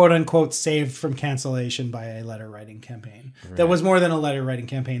quote unquote saved from cancellation by a letter writing campaign. Right. That was more than a letter writing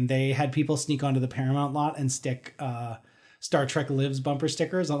campaign. They had people sneak onto the Paramount lot and stick Star Trek Lives bumper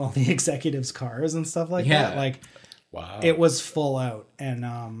stickers on all the executives' cars and stuff like that. Like, wow, it was full out.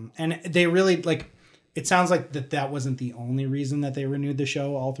 And they really like, it sounds like that wasn't the only reason that they renewed the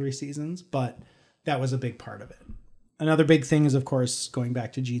show all 3 seasons, but that was a big part of it. Another big thing is, of course, going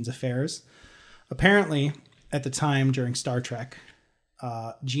back to Gene's affairs. Apparently, at the time during Star Trek,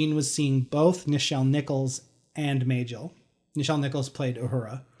 Gene was seeing both Nichelle Nichols and Majel. Nichelle Nichols played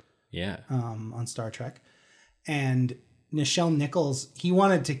Uhura on Star Trek. And Nichelle Nichols, he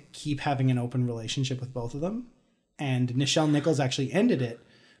wanted to keep having an open relationship with both of them. And Nichelle Nichols actually ended it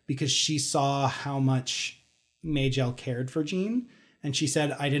because she saw how much Majel cared for Gene. And she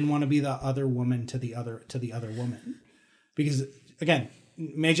said, I didn't want to be the other woman to the other woman. Because, again,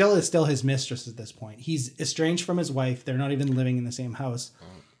 Majel is still his mistress at this point. He's estranged from his wife. They're not even living in the same house,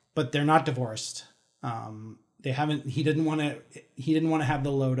 but they're not divorced. He didn't want to have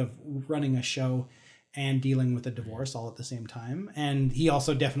the load of running a show and dealing with a divorce all at the same time. And he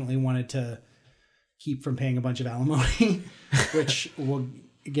also definitely wanted to keep from paying a bunch of alimony, which we'll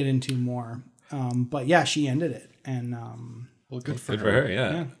get into more. But yeah, she ended it. And, well, good for her.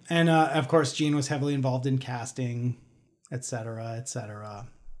 Yeah. And, of course, Gene was heavily involved in casting, et cetera, et cetera.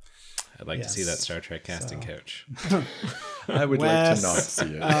 I'd like to see that Star Trek casting couch. I would like to not see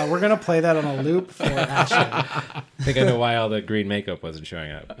it. We're going to play that on a loop for Ashley. I think I know why all the green makeup wasn't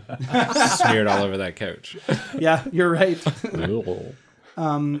showing up. Smeared all over that couch. Yeah, you're right. So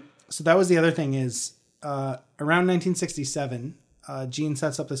that was the other thing is around 1967, Gene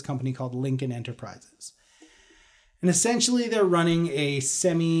sets up this company called Lincoln Enterprises. And essentially they're running a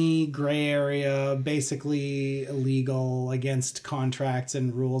semi-gray area, basically illegal, against contracts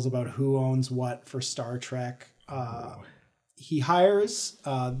and rules about who owns what for Star Trek. he hires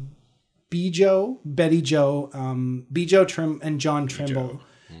Bijo, Betty Joe, Bijo Trim, and John Trimble.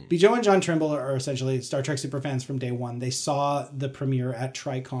 Bijo and John Trimble are essentially Star Trek superfans from day one. They saw the premiere at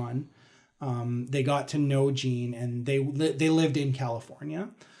TriCon. They got to know Gene, and they lived in California.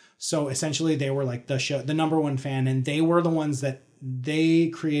 So essentially, they were like the number one fan, and they were the ones that they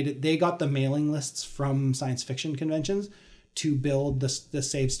created. They got the mailing lists from science fiction conventions to build the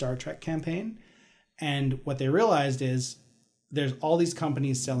Save Star Trek campaign. And what they realized is there's all these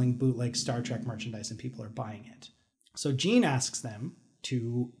companies selling bootleg Star Trek merchandise, and people are buying it. So Gene asks them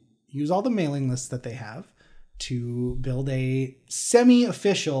to use all the mailing lists that they have to build a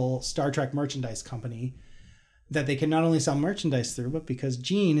semi-official Star Trek merchandise company that they can not only sell merchandise through, but because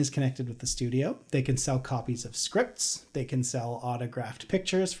Gene is connected with the studio, they can sell copies of scripts, they can sell autographed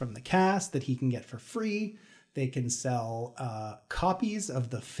pictures from the cast that he can get for free, they can sell copies of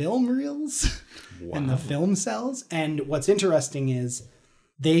the film reels and the film cells. And what's interesting is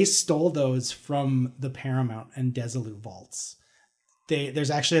they stole those from the Paramount and Desilu vaults.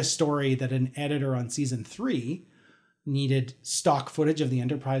 There's actually a story that an editor on season 3 needed stock footage of the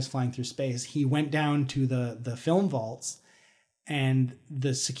Enterprise flying through space. He went down to the film vaults, and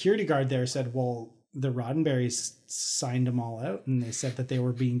the security guard there said, well, the Roddenberrys signed them all out, and they said that they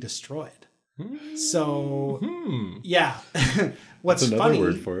were being destroyed. So, yeah. What's That's another funny,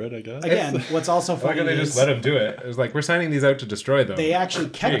 word for it, I guess. Again, what's also funny Why can't they just let him do it? It was like, we're signing these out to destroy them. they actually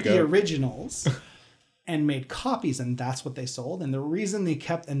kept the go. originals and made copies, and that's what they sold. And the reason they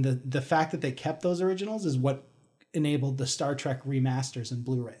kept, and the fact that they kept those originals is what enabled the Star Trek remasters and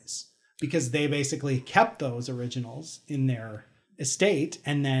Blu-rays, because they basically kept those originals in their estate.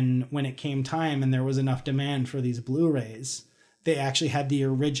 And then when it came time and there was enough demand for these Blu-rays, they actually had the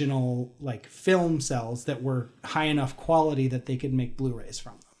original like film cells that were high enough quality that they could make Blu-rays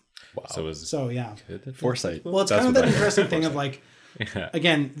from them. Wow. So yeah. Foresight. Well, it's That's kind of what that that- interesting thing of like, Yeah.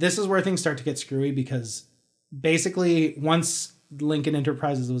 again, this is where things start to get screwy, because basically once Lincoln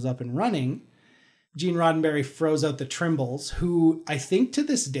Enterprises was up and running, Gene Roddenberry froze out the Trimbles, who I think to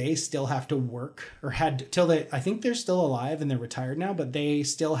this day still have to work, or had till they, I think they're still alive and they're retired now, but they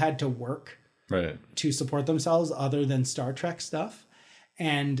still had to work Right. to support themselves other than Star Trek stuff.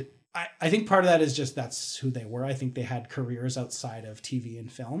 And I think part of that is just that's who they were. I think they had careers outside of TV and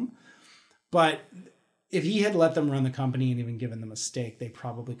film. But if he had let them run the company and even given them a stake, they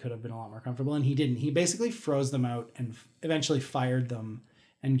probably could have been a lot more comfortable. And he didn't. He basically froze them out and eventually fired them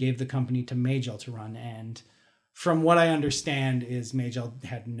and gave the company to Majel to run. And from what I understand is Majel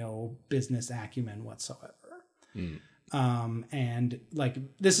had no business acumen whatsoever. And like,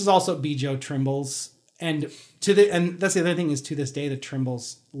 this is also Bijo Trimble's, and that's the other thing is, to this day, the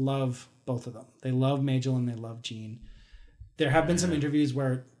Trimbles love both of them. They love Majel and they love Gene. There have been some interviews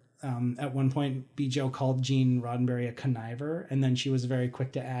where at one point Bijo called Gene Roddenberry a conniver, and then she was very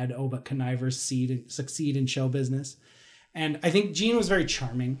quick to add, oh, but connivers succeed in show business. And I think Gene was very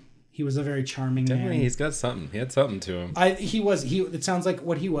charming. He was a very charming Definitely, man. he's got something. He had something to him. It sounds like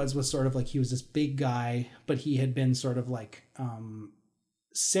what he was sort of like, he was this big guy, but he had been sort of like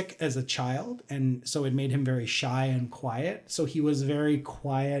sick as a child, and so it made him very shy and quiet. So he was very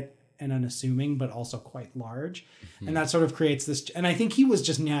quiet and unassuming, but also quite large. And that sort of creates this, and I think he was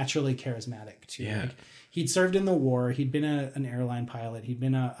just naturally charismatic too. Yeah. Like, he'd served in the war, he'd been an airline pilot, he'd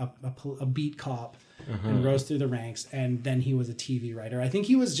been a beat cop, and rose through the ranks, and then he was a TV writer. I think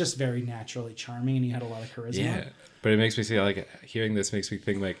he was just very naturally charming, and he had a lot of charisma. Yeah, but it makes me see, like, hearing this makes me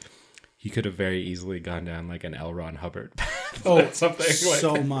think like he could have very easily gone down like an L. Ron Hubbard. Oh, something like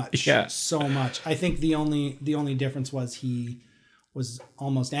so that. much. Yeah. So much. I think the only difference was he was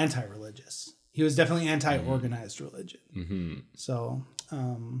almost anti-religious. He was definitely anti-organized religion. So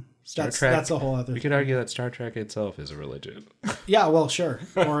that's a whole other We thing. could argue that Star Trek itself is a religion. Yeah, well, sure.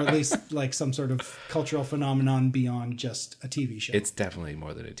 Or at least like some sort of cultural phenomenon beyond just a TV show. It's definitely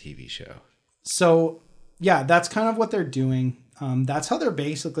more than a TV show. So yeah, that's kind of what they're doing. That's how they're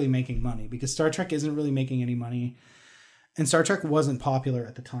basically making money, because Star Trek isn't really making any money. And Star Trek wasn't popular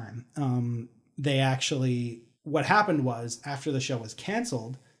at the time. What happened was, after the show was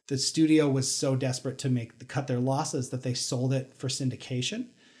canceled, the studio was so desperate to cut their losses that they sold it for syndication.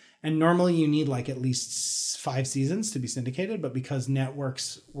 And normally you need like at least 5 seasons to be syndicated, but because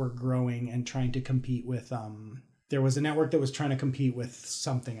networks were growing and trying to compete with, there was a network that was trying to compete with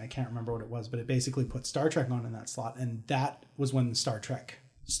something, I can't remember what it was, but it basically put Star Trek on in that slot. And that was when Star Trek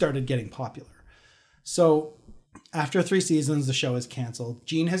started getting popular. So after 3 seasons, the show is canceled.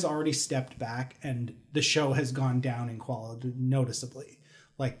 Gene has already stepped back, and the show has gone down in quality noticeably.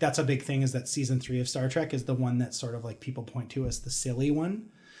 Like, that's a big thing, is that season 3 of Star Trek is the one that sort of like people point to as the silly one.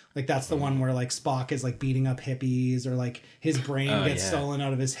 Like that's the one where like Spock is like beating up hippies, or like his brain gets stolen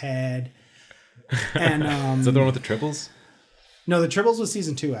out of his head. And is that the one with the triples? No, the Tribbles was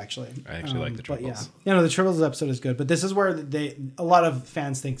season 2 actually. I actually like the Tribbles. But yeah, no, the Tribbles episode is good. But this is where a lot of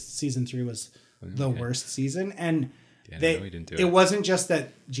fans think season 3 was the worst season, and it wasn't just that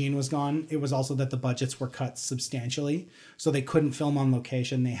Gene was gone. It was also that the budgets were cut substantially, so they couldn't film on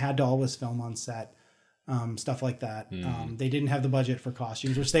location. They had to always film on set. Stuff like that. They didn't have the budget for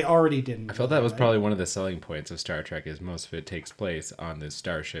costumes, which they already didn't. I felt that was probably one of the selling points of Star Trek is most of it takes place on this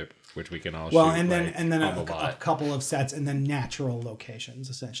starship, which we can all shoot. And then a couple of sets, and then natural locations,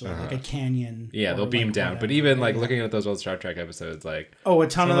 essentially, like a canyon. Yeah, they'll beam down. But even like looking at those old Star Trek episodes, like a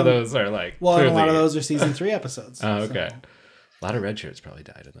ton of those are like and a lot of those are season 3 episodes. Oh, okay. So. A lot of red shirts probably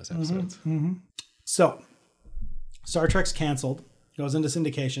died in those episodes. So, Star Trek's canceled, goes into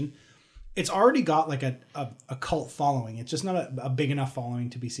syndication. It's already got like a cult following. It's just not a big enough following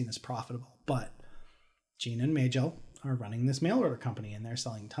to be seen as profitable. But Gene and Majel are running this mail order company, and they're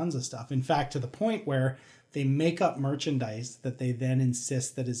selling tons of stuff. In fact, to the point where they make up merchandise that they then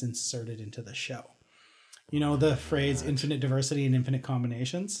insist that is inserted into the show. You know the phrase infinite diversity and infinite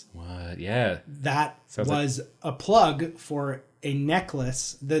combinations? What? Yeah. That was a plug for a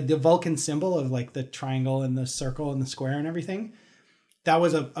necklace, the Vulcan symbol of like the triangle and the circle and the square and everything. That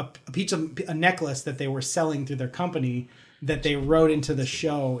was a piece of a necklace that they were selling through their company that they wrote into the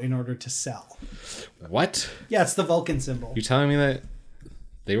show in order to sell. What? Yeah, it's the Vulcan symbol. You telling me that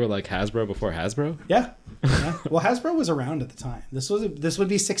they were like Hasbro before Hasbro? Yeah. Well, Hasbro was around at the time. This would be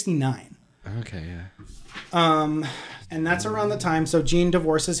 1969. Okay, yeah. And that's around the time. So Gene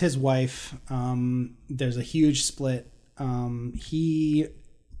divorces his wife. There's a huge split. He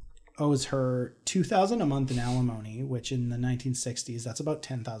owes her $2,000 a month in alimony, which in the 1960s, that's about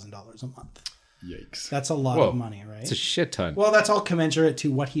 $10,000 a month. Yikes. That's a lot of money, right? It's a shit ton. Well, that's all commensurate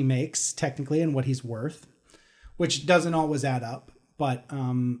to what he makes technically and what he's worth, which doesn't always add up. But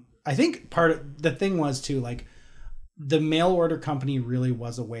I think part of the thing was too, like, the mail order company really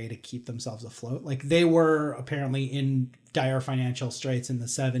was a way to keep themselves afloat. Like, they were apparently in dire financial straits in the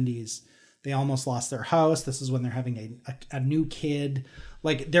 70s. They almost lost their house. This is when they're having a new kid.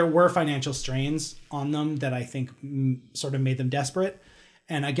 Like, there were financial strains on them that I think sort of made them desperate.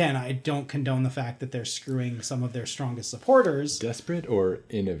 And again, I don't condone the fact that they're screwing some of their strongest supporters. Desperate or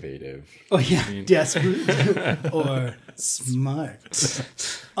innovative? Oh, yeah. Desperate or smart.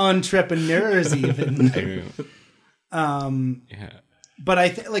 Entrepreneurs, even. Yeah. But I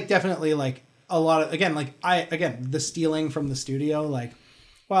think, like, definitely, like, a lot of, the stealing from the studio, like,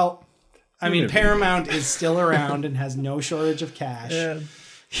 well, I mean, Paramount is still around and has no shortage of cash. Yeah.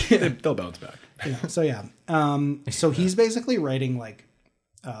 They'll bounce back. So, yeah. So he's basically writing, like,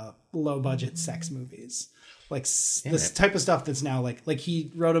 low budget sex movies. Like, this type of stuff that's now, like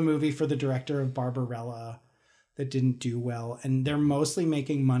he wrote a movie for the director of Barbarella that didn't do well. And they're mostly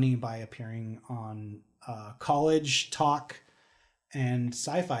making money by appearing on college talk and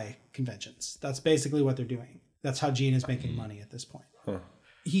sci-fi conventions. That's basically what they're doing. That's how Gene is making money at this point. Huh.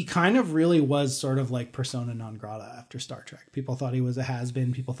 He kind of really was sort of like persona non grata after Star Trek. People thought he was a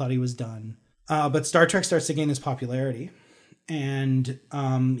has-been. People thought he was done. But Star Trek starts to gain his popularity. And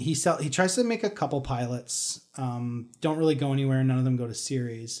he tries to make a couple pilots. Don't really go anywhere. None of them go to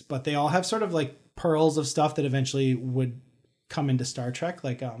series. But they all have sort of like pearls of stuff that eventually would come into Star Trek.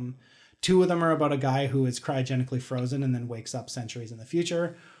 Like 2 of them are about a guy who is cryogenically frozen and then wakes up centuries in the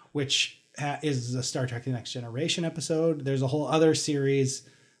future, which is a Star Trek The Next Generation episode. There's a whole other series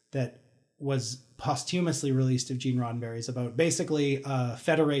that was posthumously released of Gene Roddenberry's about basically a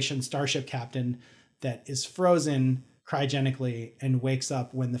Federation starship captain that is frozen cryogenically and wakes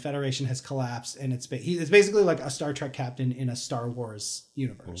up when the Federation has collapsed, and it's basically like a Star Trek captain in a Star Wars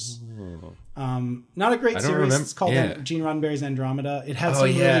universe. Not a great series. It's called Gene Roddenberry's Andromeda. It had some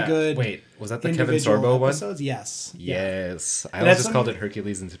really good. Wait, was that the Kevin Sorbo episodes? One? Yes. Yes. I always just called it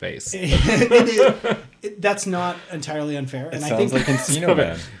Hercules in Space. That's not entirely unfair. And I think like Encino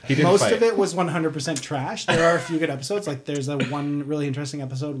Man. Most of it was 100% trash. There are a few good episodes. Like there's one really interesting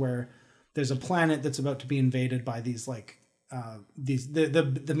episode where there's a planet that's about to be invaded by these like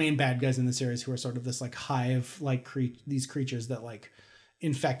the main bad guys in the series who are sort of this like hive like these creatures that like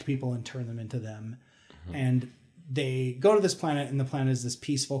infect people and turn them into them. Mm-hmm. And they go to this planet, and the planet is this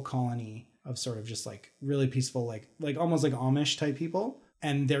peaceful colony of sort of just like really peaceful like almost like Amish type people.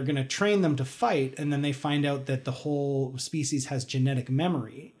 And they're going to train them to fight, and then they find out that the whole species has genetic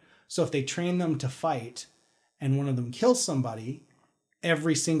memory. So if they train them to fight and one of them kills somebody,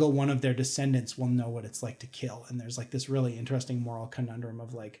 every single one of their descendants will know what it's like to kill. And there's like this really interesting moral conundrum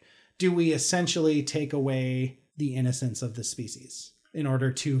of like, do we essentially take away the innocence of the species? in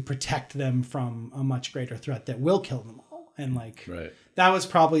order to protect them from a much greater threat that will kill them all. And like, Right. that was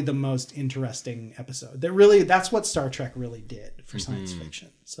probably the most interesting episode. That's what Star Trek really did for science fiction.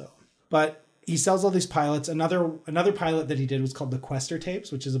 So, but he sells all these pilots. Another pilot that he did was called the Quester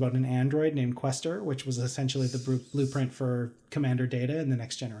tapes, which is about an android named Quester, which was essentially the blueprint for Commander Data in the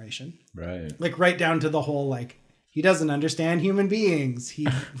Next Generation. Right. Like right down to the whole, like, he doesn't understand human beings. He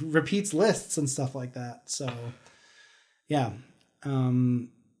repeats lists and stuff like that. So, yeah. And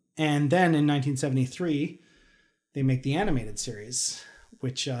then in 1973, they make the animated series,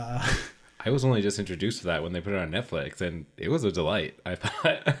 which I was only just introduced to that when they put it on Netflix, and it was a delight. I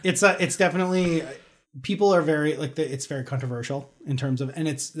thought it's definitely, people are very like it's very controversial in terms of, and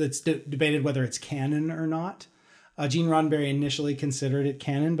it's debated whether it's canon or not. Gene Roddenberry initially considered it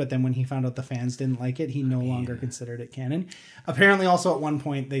canon, but then when he found out the fans didn't like it, he no longer considered it canon. Apparently, also at one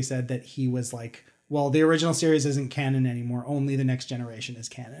point they said that he was like, well, the original series isn't canon anymore. Only the Next Generation is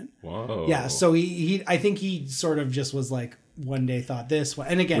canon. Whoa. Yeah. So I think he sort of just was like, one day thought this one.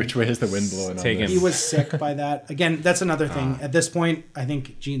 And again, Which way is the wind blowing on Take this? he was sick by that. Again, that's another thing. At this point, I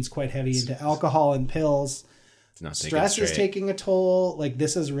think Gene's quite heavy into alcohol and pills. It's not Stress is taking a toll. Like,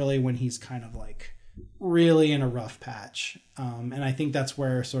 this is really when he's kind of like really in a rough patch. And I think that's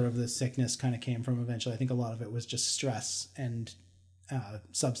where sort of the sickness kind of came from eventually. I think a lot of it was just stress and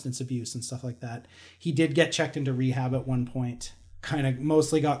substance abuse and stuff like that. He did get checked into rehab at one point, kind of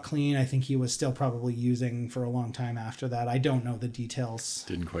mostly got clean. I think he was still probably using for a long time after that. I don't know the details.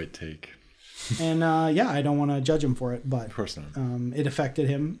 Didn't quite take. And yeah, I don't want to judge him for it, but Of course not. it affected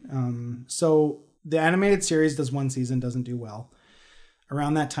him. So the animated series does one season, doesn't do well.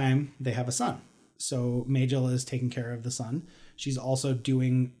 Around that time, they have a son. So Majel is taking care of the son. She's also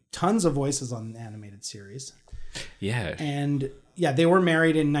doing tons of voices on the animated series. Yeah. And yeah, they were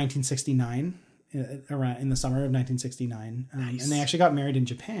married in 1969, around in the summer of 1969. And they actually got married in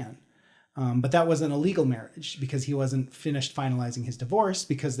Japan. But that wasn't a legal marriage because he wasn't finished finalizing his divorce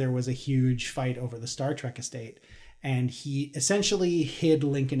because there was a huge fight over the Star Trek estate. And he essentially hid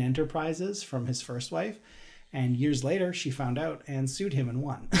Lincoln Enterprises from his first wife. And years later, she found out and sued him and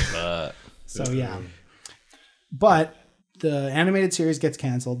won. So yeah. But the animated series gets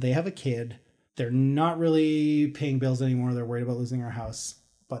canceled. They have a kid. They're not really paying bills anymore. They're worried about losing their house.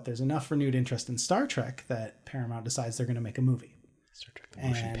 But there's enough renewed interest in Star Trek that Paramount decides they're going to make a movie. Star Trek the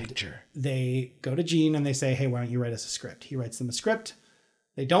motion picture. They go to Gene and they say, hey, why don't you write us a script? He writes them a script.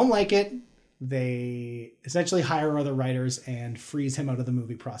 They don't like it. They essentially hire other writers and freeze him out of the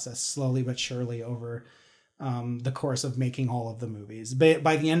movie process slowly but surely over the course of making all of the movies.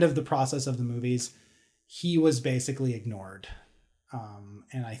 By the end of the process of the movies, he was basically ignored.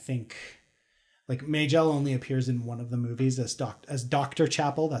 And I think like Majel only appears in one of the movies as Dr.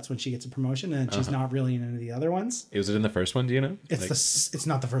 Chapel. That's when she gets a promotion, and she's not really in any of the other ones. Was it in the first one? Do you know? It's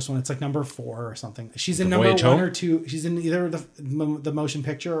not the first one. It's like number 4 or something. She's in number Voyage 1 Home? or 2. She's in either the motion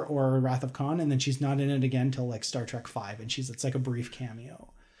picture or Wrath of Khan, and then she's not in it again till like Star Trek 5, and it's like a brief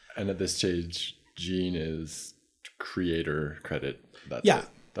cameo. And at this stage, Gene is creator credit. That's Yeah. it.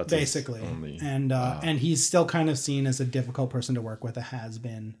 That's Basically, his only. and he's still kind of seen as a difficult person to work with, a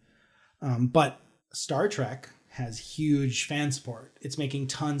has-been. But Star Trek has huge fan support. It's making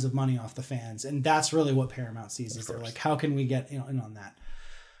tons of money off the fans, and that's really what Paramount sees. Is they're like, how can we get in on that?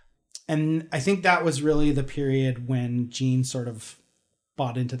 And I think that was really the period when Gene sort of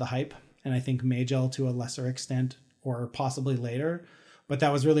bought into the hype, and I think Majel to a lesser extent, or possibly later. But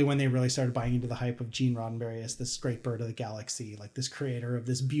that was really when they really started buying into the hype of Gene Roddenberry as this great bird of the galaxy, like this creator of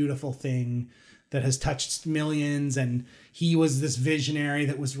this beautiful thing that has touched millions. And he was this visionary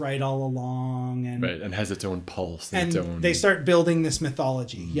that was right all along. And, Right, and has its own pulse. and its own... they start building this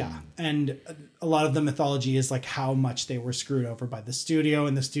mythology. Yeah. And a lot of the mythology is like how much they were screwed over by the studio.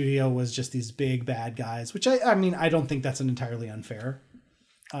 And the studio was just these big bad guys, which I mean, I don't think that's an entirely unfair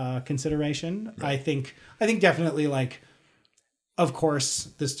consideration. Right. I think definitely like, of course,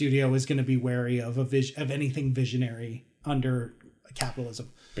 the studio is going to be wary of of anything visionary under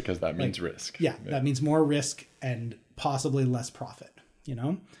capitalism. Because that means risk. Yeah, that means more risk and possibly less profit, you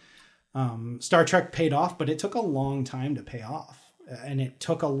know? Star Trek paid off, but it took a long time to pay off. And it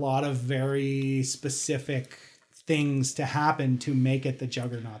took a lot of very specific things to happen to make it the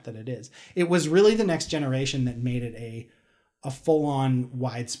juggernaut that it is. It was really the Next Generation that made it a full-on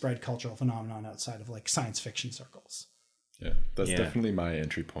widespread cultural phenomenon outside of like science fiction circles. Yeah, that's definitely my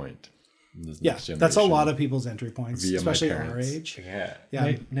entry point. Yeah, that's a lot of people's entry points, especially our age.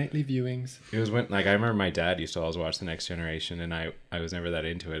 Yeah. Nightly viewings. It was when, like, I remember my dad used to always watch The Next Generation, and I was never that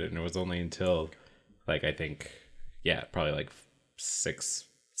into it. And it was only until, like, I think, probably like six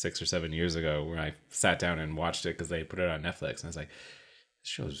or 7 years ago where I sat down and watched it because they put it on Netflix. And I was like,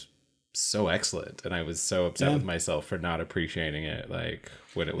 show's so excellent, and I was so upset with myself for not appreciating it like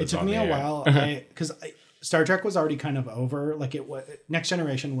when it was. It took on me the a air. while because Star Trek was already kind of over. Like Next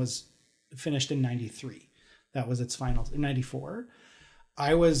Generation was finished in 93. That was its final in 94.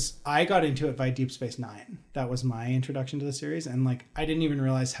 I got into it by Deep Space Nine. That was my introduction to the series, and like I didn't even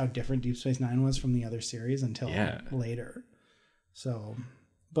realize how different Deep Space Nine was from the other series until later. So,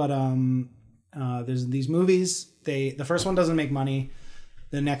 but there's these movies. The first one doesn't make money.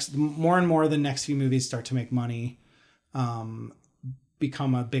 The next, more and more, the next few movies start to make money,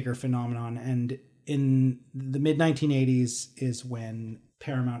 become a bigger phenomenon. And in the mid 1980s is when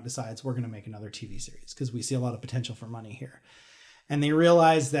Paramount decides we're going to make another TV series because we see a lot of potential for money here. And they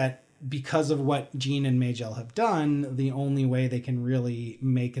realize that because of what Gene and Majel have done, the only way they can really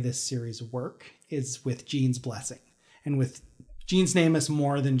make this series work is with Gene's blessing. And with Gene's name as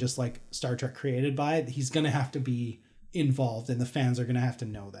more than just like Star Trek created by, he's going to have to be involved and the fans are going to have to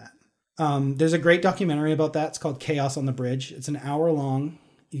know that. There's a great documentary about that. It's called Chaos on the Bridge. It's an hour long.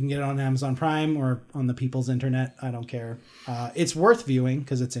 You can get it on Amazon Prime or on the people's internet. I don't care. It's worth viewing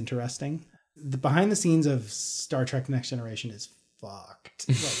because it's interesting. The behind the scenes of Star Trek Next Generation is fucked.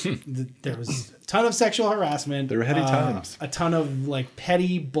 Like, there was a ton of sexual harassment. There were heady times. A ton of like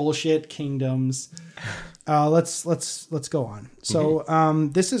petty bullshit kingdoms. Let's go on. So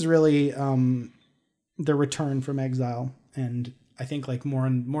this is really the return from exile, and I think like more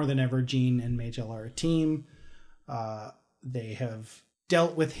than ever, Gene and Majel are a team. They have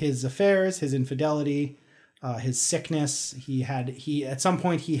dealt with his affairs, his infidelity, his sickness. He at some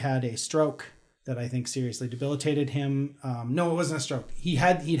point he had a stroke that I think seriously debilitated him. No, it wasn't a stroke. He'd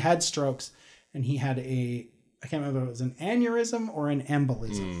had strokes, and he had I can't remember if it was an aneurysm or an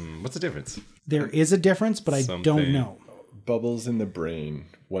embolism. What's the difference? There is a difference, but I don't know. Bubbles in the brain.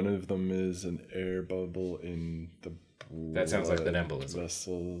 One of them is an air bubble in the blood. That sounds like an embolism.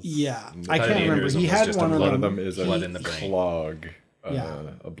 Vessels. Yeah, No, I can't remember. aneurysm He was had just one a of One them. of them is blood a in the brain. clog. Yeah.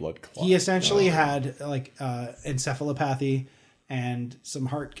 A blood clog. He essentially had like encephalopathy and some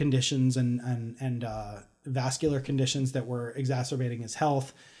heart conditions and vascular conditions that were exacerbating his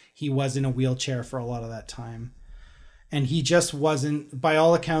health. He was in a wheelchair for a lot of that time. And he just wasn't, by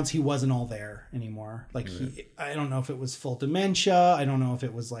all accounts, he wasn't all there anymore. Like I don't know if it was full dementia. I don't know if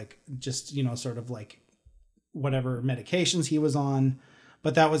it was like just, sort of like whatever medications he was on,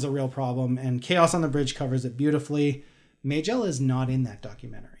 but that was a real problem. And Chaos on the Bridge covers it beautifully. Majel is not in that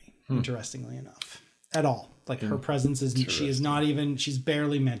documentary, interestingly enough, at all. Like her presence is, she is not even, she's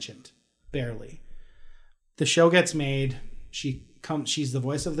barely mentioned, barely. The show gets made. She's the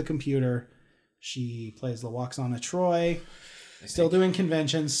voice of the computer. She plays Lwaxana Troi. Still doing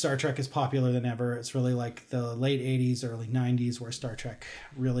conventions. Star Trek is popular than ever. It's really like the late 80s, early 90s where Star Trek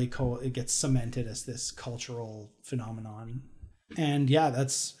really it gets cemented as this cultural phenomenon. And yeah,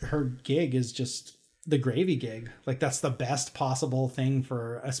 that's her gig is just the gravy gig. Like that's the best possible thing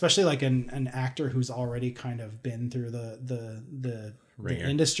for, especially like an actor who's already kind of been through the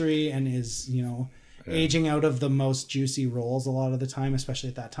industry and is, aging out of the most juicy roles a lot of the time, especially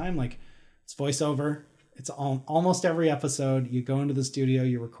at that time. Like it's voiceover. It's almost every episode. You go into the studio,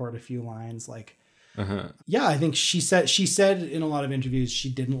 you record a few lines. Like, yeah, I think she said in a lot of interviews she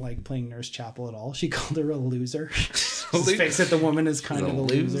didn't like playing Nurse Chapel at all. She called her a loser. Let's face it, the woman is kind of a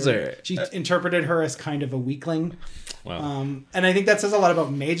loser. She interpreted her as kind of a weakling. Wow. And I think that says a lot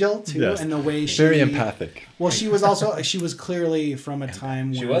about Majel too, Yes. and the way she Very empathic. Well, she was clearly from a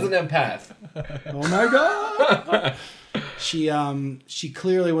time She where was an empath. oh my god. She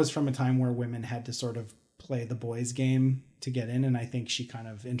clearly was from a time where women had to sort of play the boys' game to get in, and I think she kind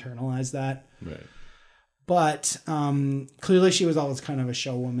of internalized that. Right. But clearly she was always kind of a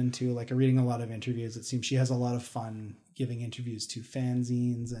show woman too. Like reading a lot of interviews, it seems she has a lot of fun giving interviews to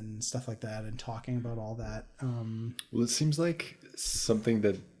fanzines and stuff like that and talking about all that. Well, it seems like something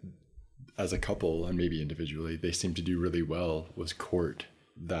that as a couple and maybe individually they seem to do really well was court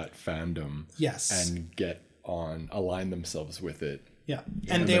that fandom. Yes. And align themselves with it. Yeah.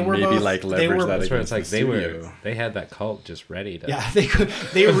 And then they were maybe both, like they leverage were, that That's where it's against like the they had that cult just ready to. yeah,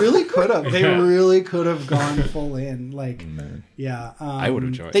 they really could have. They really could have gone full in. Like, yeah. I would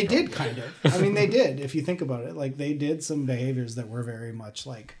have joined. They did kind of. I mean, they did. If you think about it, like they did some behaviors that were very much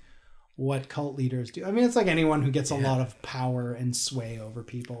like what cult leaders do. I mean, it's like anyone who gets a lot of power and sway over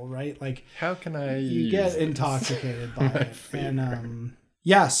people, right? Like, how can I you use get this? intoxicated by it. And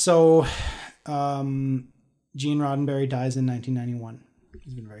yeah, so Gene Roddenberry dies in 1991.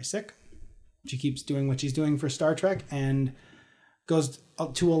 He's been very sick. She keeps doing what she's doing for Star Trek and goes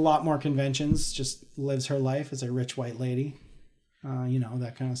to a lot more conventions, just lives her life as a rich white lady,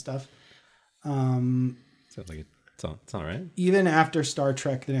 that kind of stuff. Sounds like a It's all right. Even after Star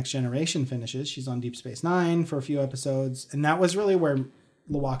Trek The Next Generation finishes, she's on Deep Space Nine for a few episodes. And that was really where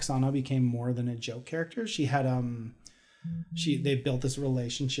Lwaxana became more than a joke character. She had they built this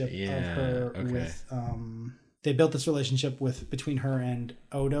relationship of her with they built this relationship between her and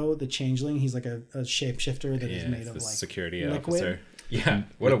Odo, the changeling. He's like a shapeshifter that is made of like security liquid. officer. Yeah,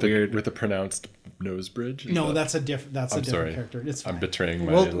 what with a pronounced nose bridge. That's a different character. It's fine. I'm betraying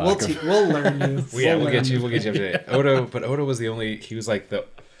my We'll learn you. We'll get you up to date. Odo was the only. He was like the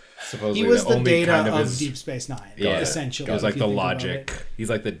supposedly he was the only Data kind of Deep Space Nine. Essentially, he was like the logic. He's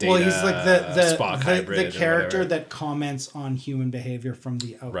like the Data. Well, he's like the Spock hybrid. The character that comments on human behavior from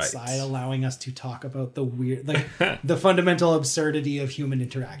the outside, allowing us to talk about the weird, like the fundamental absurdity of human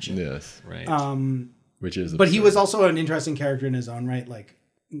interaction. Yes, right. Which is, but he was also an interesting character in his own right. Like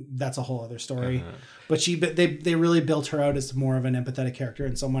that's a whole other story. But they really built her out as more of an empathetic character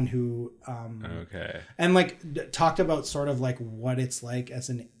and someone who and like talked about sort of like what it's like as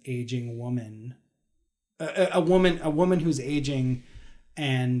an aging woman, a woman who's aging,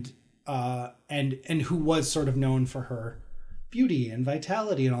 and who was sort of known for her beauty and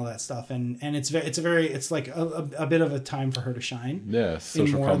vitality and all that stuff, and it's like a bit of a time for her to shine. Yeah,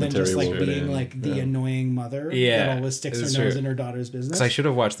 social more than just like being like the annoying mother that always sticks her nose in her daughter's business. Because I should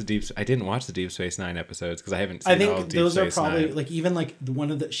have watched I didn't watch the Deep Space Nine episodes because I haven't seen I think all of Deep those Space are probably Nine. like even like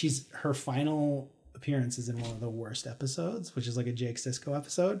one of the her final appearance is in one of the worst episodes, which is like a Jake Sisko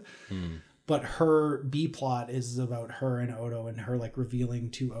episode. But her B plot is about her and Odo, and her like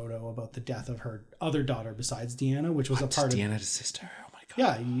revealing to Odo about the death of her other daughter besides Deanna, which was a part of Deanna's sister. Oh my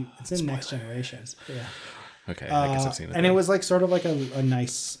god! Yeah, it's in Next Generation. Yeah. Okay, I guess I've seen it. And it was like sort of like a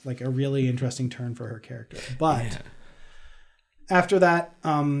nice, like a really interesting turn for her character. But after that,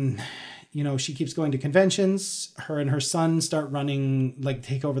 she keeps going to conventions. Her and her son start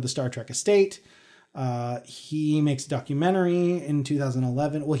take over the Star Trek estate. He makes a documentary in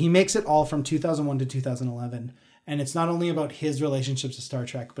 2011. Well, he makes it all from 2001 to 2011. And it's not only about his relationships to Star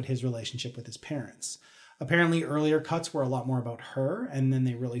Trek, but his relationship with his parents. Apparently earlier cuts were a lot more about her. And then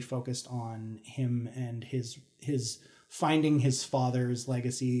they really focused on him and his finding his father's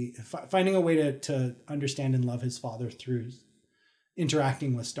legacy, finding a way to understand and love his father through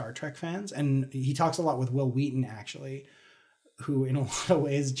interacting with Star Trek fans. And he talks a lot with Will Wheaton, actually, who in a lot of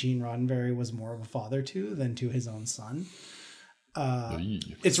ways Gene Roddenberry was more of a father to than to his own son.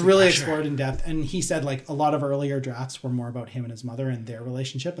 It's really explored in depth. And he said like a lot of earlier drafts were more about him and his mother and their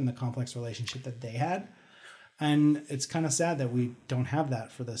relationship and the complex relationship that they had. And it's kind of sad that we don't have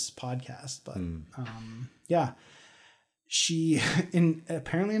that for this podcast. But she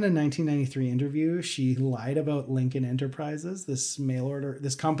apparently in a 1993 interview, she lied about Lincoln Enterprises, this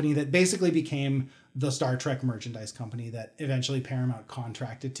this company that basically became the Star Trek merchandise company that eventually Paramount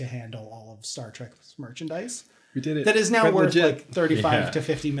contracted to handle all of Star Trek's merchandise. We did it. That is now worth like $35 to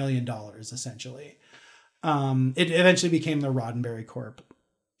 $50 million, essentially. It eventually became the Roddenberry Corp.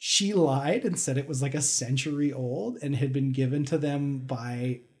 She lied and said it was like a century old and had been given to them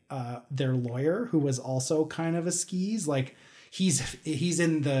by their lawyer, who was also kind of a skis. Like he's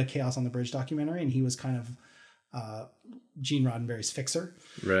in the Chaos on the Bridge documentary, and he was kind of Gene Roddenberry's fixer.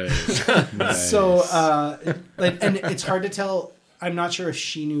 Right. Nice. So, and it's hard to tell. I'm not sure if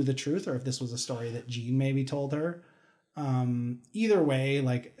she knew the truth or if this was a story that Gene maybe told her. Either way,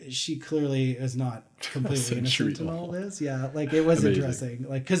 like she clearly is not completely innocent in all this. Yeah, like it was interesting.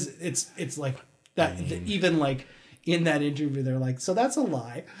 Like because it's like that. Even like in that interview, they're like, "So that's a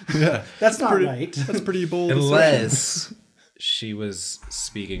lie. Yeah, that's not right. That's pretty bold." Unless she was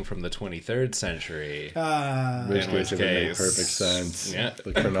speaking from the 23rd century. Which case it would make perfect sense. Yeah.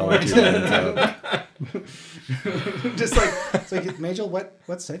 The chronology lines up. Just like, it's like, Majel,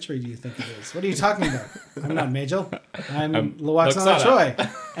 what century do you think it is? What are you talking about? I'm not Majel. I'm Lwaxana Troi.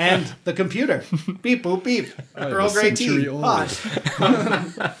 And the computer. Beep, boop, beep. Earl Grey tea. Hot.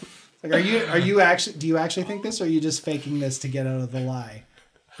 Like, do you actually think this, or are you just faking this to get out of the lie?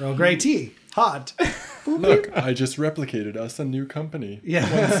 Earl Grey tea. Hot. Look, I just replicated us a new company.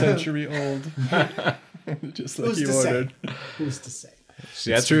 Yeah. 1 century old. Just like you ordered. Who's to say?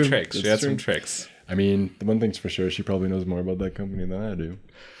 She had some tricks. She had some tricks. I mean, the one thing's for sure, she probably knows more about that company than I do.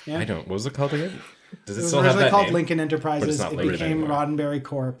 Yeah. I don't. What was it called again? Does it still have that name? It was originally called Lincoln Enterprises. It became Roddenberry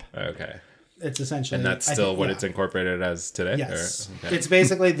Corp. Okay. It's essentially... And that's still what it's incorporated as today? Yes. Okay. It's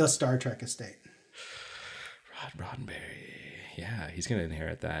basically the Star Trek estate. Roddenberry. Yeah, he's going to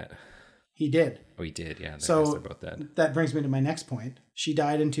inherit that. He did. Oh, he did, yeah. So that brings me to my next point. She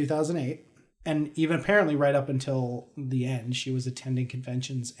died in 2008. And even apparently right up until the end, she was attending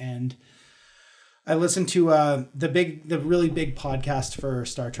conventions and I listened to the really big podcast for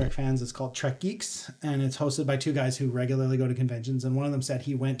Star Trek fans. It's called Trek Geeks, and it's hosted by two guys who regularly go to conventions. And one of them said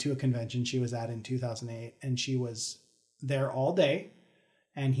he went to a convention she was at in 2008, and she was there all day.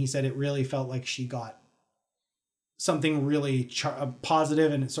 And he said it really felt like she got something really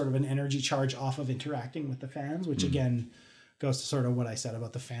positive and sort of an energy charge off of interacting with the fans, which again goes to sort of what I said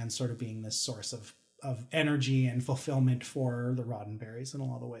about the fans sort of being this source of energy and fulfillment for the Roddenberrys in a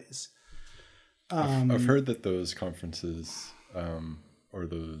lot of ways. I've heard that those conferences or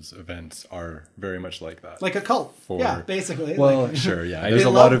those events are very much like that. Like a cult. Yeah, basically. Well, like, sure, yeah. There's a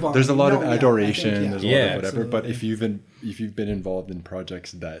lot of adoration, there's a lot of whatever. absolutely. But if you've been involved in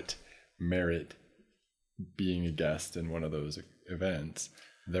projects that merit being a guest in one of those events,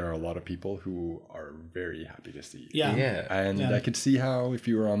 there are a lot of people who are very happy to see you. Yeah. And I could see how if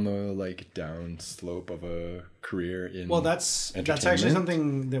you were on the like down slope of a career in that's actually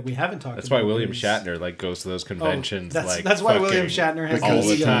something that we haven't talked That's about. why William Shatner like goes to those conventions. That's why William Shatner has all the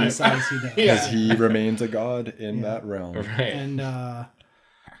the ego time. the size he does. because he remains a god in that realm. Right.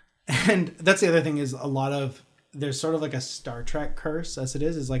 And that's the other thing is there's sort of like a Star Trek curse as it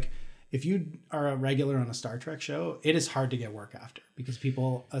is like if you are a regular on a Star Trek show, it is hard to get work after because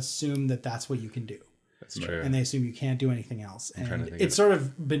people assume that that's what you can do. That's true. And they assume you can't do anything else. trying to And think it's sort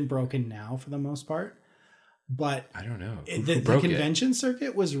of been broken now for the most part. But I don't know. the convention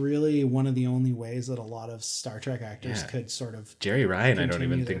circuit was really one of the only ways that a lot of Star Trek actors could sort of Jerry Ryan, I don't continue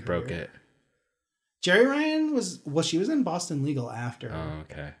even their think broke career. it. Jerry Ryan she was in Boston Legal after. Oh,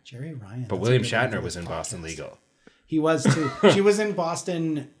 okay. Jerry Ryan. But that's William a good name Shatner for was this in Boston podcast. Legal. He was too. She was in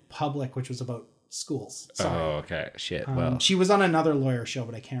Boston Public, which was about schools. Sorry. Oh, okay. Shit. Well, She was on another lawyer show,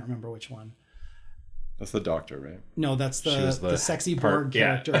 but I can't remember which one. That's the doctor, right? No, that's She was the the sexy part- Borg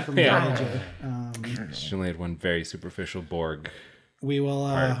yeah. character from Yeah. Voyager. she only had one very superficial Borg. We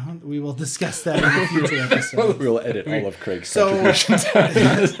will discuss that in a future episode. We'll edit all of Craig's So,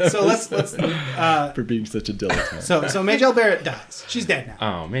 contributions so let's for being such a dilettante. so Majel Barrett dies. She's dead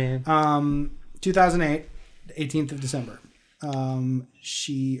now. Oh man. 2008, 18th of December.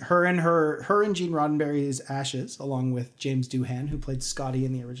 Her and Gene Roddenberry's ashes, along with James Doohan, who played Scotty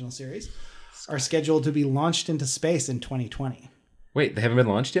in the original series, are scheduled to be launched into space in 2020. Wait, they haven't been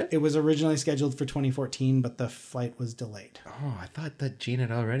launched yet? It was originally scheduled for 2014, but the flight was delayed. Oh, I thought that Gene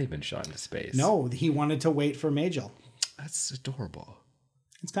had already been shot into space. No, he wanted to wait for Majel. That's adorable.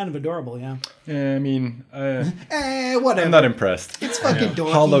 It's kind of adorable, yeah. Yeah, I mean, Whatever. I'm not impressed. It's fucking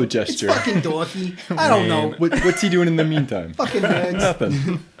dorky. Hollow gesture. It's fucking dorky. I don't know. What's he doing in the meantime? Fucking nerds.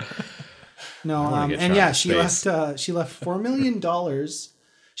 Nothing. No, wanna get and shot yeah, into space. she left $4 million.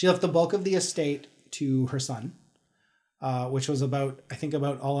 She left the bulk of the estate to her son, which was about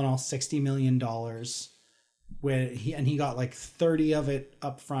all in all $60 million. Where he got like 30 of it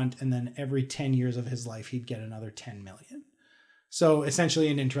up front, and then every 10 years of his life he'd get another 10 million. So essentially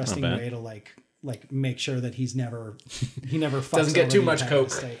an interesting way to like make sure that he never fucks Doesn't get over too the much entire coke.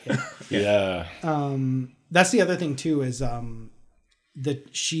 estate. Yeah. That's the other thing too is that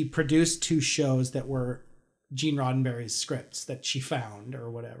she produced 2 shows that were Gene Roddenberry's scripts that she found or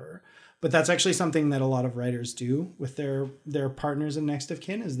whatever. But that's actually something that a lot of writers do with their partners in next of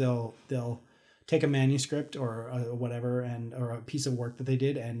kin is they'll take a manuscript or whatever or a piece of work that they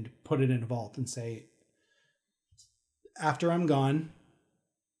did and put it in a vault and say, after I'm gone,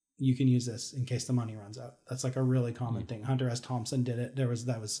 you can use this in case the money runs out. That's like a really common thing. Hunter S. Thompson did it.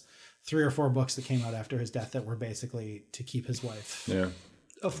 That was 3 or 4 books that came out after his death that were basically to keep his wife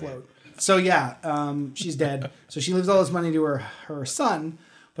afloat. So yeah, she's dead. So she leaves all this money to her son,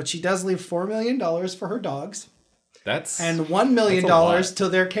 but she does leave $4 million for her dogs and $1 million to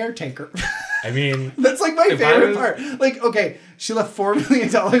their caretaker. I mean, That's like my favorite part. Like, okay, she left $4 million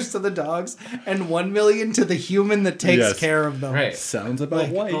to the dogs and $1 million to the human that takes care of them. right. Sounds about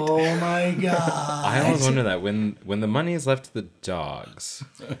Like, white. oh my god! I always wonder that when the money is left to the dogs,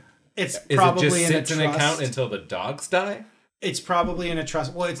 It's is probably it just in sits a in trust. an account until the dogs die? It's probably in a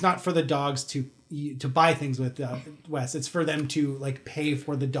trust. Well, it's not for the dogs to buy things with Wes. It's for them to like pay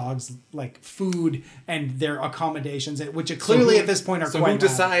for the dogs like food and their accommodations, which clearly at this point are So quite who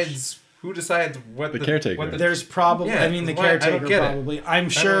lavish. decides what The caretaker. What There's probably, Yeah, I mean, the why- I don't caretaker get it. probably. I'm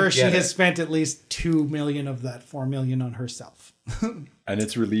sure she get has it. spent at least $2 million of that $4 million on herself. And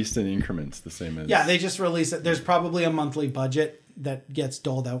it's released in increments, the same as... Yeah, they just release it. There's probably a monthly budget that gets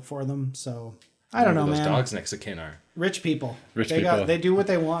doled out for them. So I don't know, those man. dogs next to kin are. Rich people. Rich they people. They do what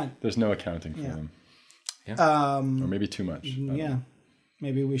they want. There's no accounting for them. Yeah. Or maybe too much. I don't Yeah. know.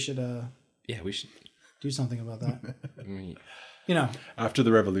 Maybe we should Yeah, we should. do something about that. I mean, You know. After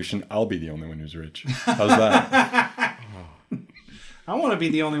the revolution, I'll be the only one who's rich. How's that? I want to be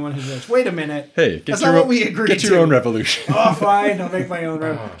the only one who's rich. Wait a minute. Hey, That's not what we agreed get your to. own revolution. Oh, fine. I'll make my own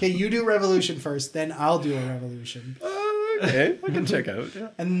revolution. Okay, you do revolution first, then I'll do a revolution. Okay, I can check out. Yeah.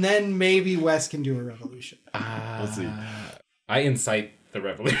 And then maybe Wes can do a revolution. We'll see. I incite the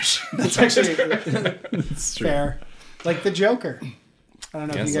revolution. That's actually It's true. fair. Like the Joker. I don't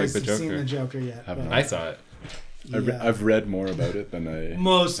know if Yes, you guys like the have seen Joker. the Joker yet. Haven't. but- I saw it. Yeah. I've read more about it than I.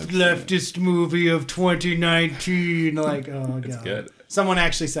 Most have seen it. leftist movie of 2019. Like, oh god. It's good. Someone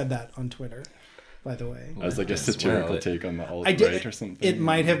actually said that on Twitter, by the way. As like a Yes, satirical well, take on the alt I right did. or something. It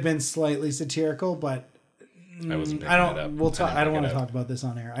might have been slightly satirical, but I wasn't I picking it up. don't. We'll talk. didn't I don't pick want it to up. talk about this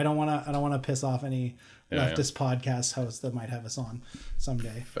on air. I don't want to. I don't want to piss off any Yeah, leftist podcast hosts that might have us on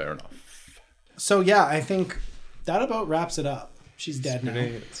someday. Fair enough. So yeah, I think that about wraps it up. She's dead now.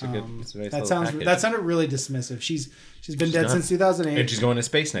 It's a good. It's a nice That little sounds. package. That sounded really dismissive. She's been dead not. since 2008. And she's going to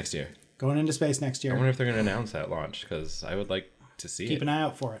space next year. Going into space next I year. wonder if they're going to announce that launch because I would like to see Keep it. an eye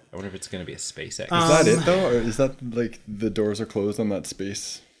out for it. I wonder if it's going to be a SpaceX. Is that it though, or is that like the doors are closed on that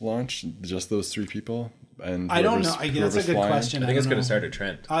space launch? Just those 3 people, and I don't know. whoever's- That's a whoever's good flying? question. I think it's don't going to know. start a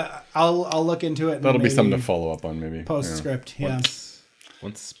trend. I'll look into it. And That'll be maybe something to follow up on, maybe. Postscript. Yeah.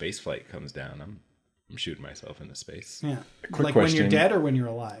 Once space flight comes down, I'm shooting myself into space. Yeah. Quick Like when you're question. dead or when you're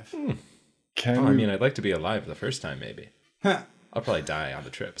alive. Can Oh, I we- mean, I'd like to be alive the first time, maybe. Huh. I'll probably die on the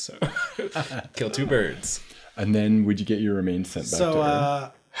trip, so kill 2 birds. And then would you get your remains sent back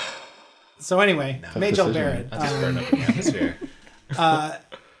to Earth? So anyway, Majel decision. Barrett. I'll just burn up in the atmosphere.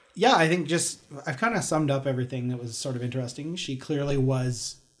 Yeah, I think I've kind of summed up everything that was sort of interesting. She clearly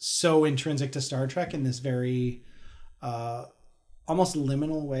was so intrinsic to Star Trek in this very almost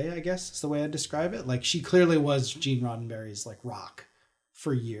liminal way, I guess is the way I'd describe it. Like she clearly was Gene Roddenberry's like rock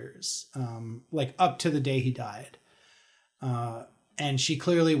for years, like up to the day he died. And she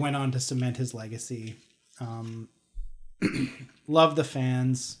clearly went on to cement his legacy. Loved the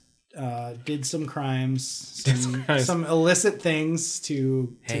fans, did some crimes, some illicit things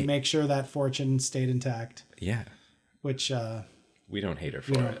to Hey. make sure that fortune stayed intact, Yeah, which we don't hate her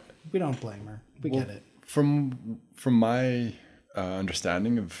for it. we don't blame her. We get it. From my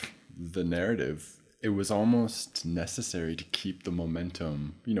understanding of the narrative, it was almost necessary to keep the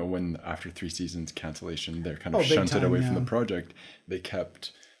momentum. You know, when after 3 seasons cancellation, they're kind of big shunted time, away from yeah. the project. They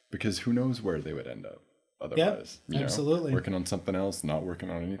kept, because who knows where they would end up otherwise. you know, absolutely. working on something else, not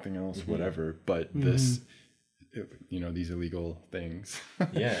working on anything else, Mm-hmm. whatever. But this, you know, these illegal things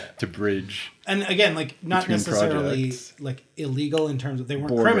Yeah. to bridge. And again, like not Between necessarily projects. like illegal in terms of they weren't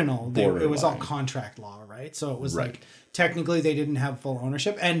Border- criminal. It was all borderline. contract law, right? So it was Right. like technically they didn't have full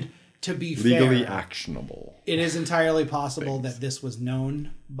ownership. And to be Legally fair, actionable. it is entirely possible that this was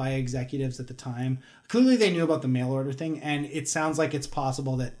known by executives at the time. Clearly, they knew about the mail order thing, and it sounds like it's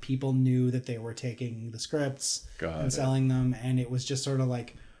possible that people knew that they were taking the scripts Got and it. selling them, and it was just sort of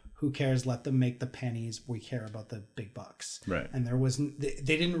like, who cares? Let them make the pennies. We care about the big bucks. Right. And there wasn't. They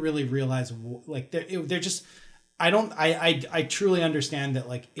didn't really realize like they're just. I truly understand that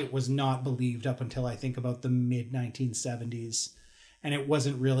like it was not believed up until I think about the mid 1970s. And it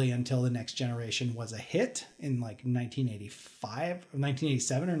wasn't really until The Next Generation was a hit in like 1985 or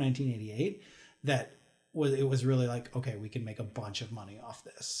 1987 or 1988 that it was really like, okay, we can make a bunch of money off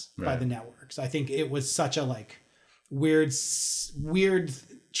this by Right. the networks. I think it was such a like weird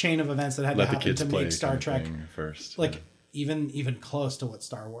chain of events that had Let to the happen kids to play make Star kind of Trek thing first. like even close to what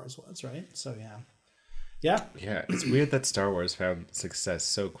Star Wars was, right? So yeah. Yeah, it's weird that Star Wars found success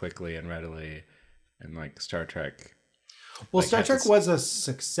so quickly and readily, and like Star Trek. Well, Like, Star had Trek this- was a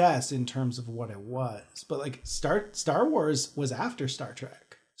success in terms of what it was, but like Star Wars was after Star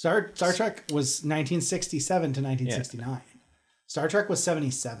Trek. Star Trek was 1967 to 1969. Star Trek was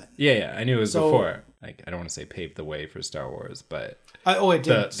 77. Yeah, I knew it was So- before. Like, I don't want to say paved the way for Star Wars, but It did.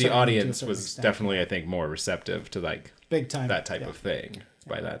 the certainly, to a audience certain was extent. definitely, I think, more receptive to like big time that type yeah. of thing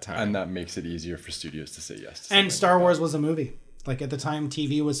by that time. and that makes it easier for studios to say yes. To And something Star like Wars was a movie. Like at the time,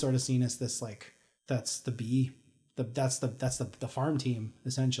 TV was sort of seen as this like that's the B. That's the farm team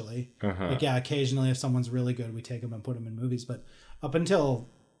essentially. Like yeah, occasionally if someone's really good, we take them and put them in movies. But up until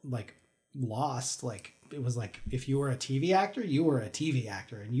like Lost, like it was like if you were a TV actor, you were a TV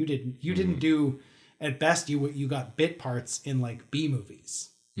actor, and you didn't do at best you got bit parts in like B movies.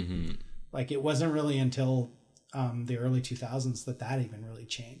 Like it wasn't really until the early 2000s that even really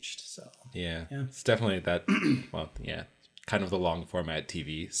changed. So yeah, Yeah. it's definitely that. Well, yeah, kind of the long format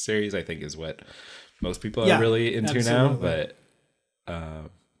TV series. I think is what most people are Yeah, really into absolutely. now. But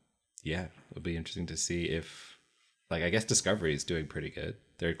yeah, it'll be interesting to see if, like, I guess Discovery is doing pretty good.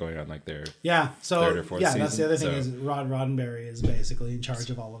 They're going on like their yeah, so third or fourth yeah, that's the season, other thing so- is Rod Roddenberry is basically in charge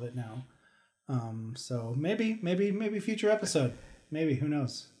of all of it now. So maybe future episode. Maybe. Who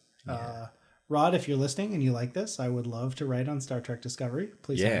knows? Rod, if you're listening and you like this, I would love to write on Star Trek Discovery.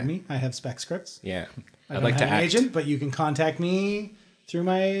 Please hire me. I have spec scripts. Yeah. I don't have an agent, but you can contact me through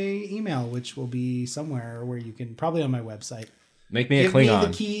my email, which will be somewhere where you can, probably on my website. Make me Give a Klingon. me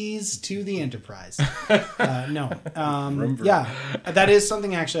the keys to the Enterprise. No. Yeah, that is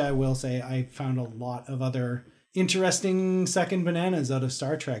something actually I will say. I found a lot of other interesting second bananas out of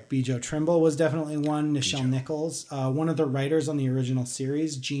Star Trek. Bijo Trimble was definitely one. Nichelle Nichols. One of the writers on the original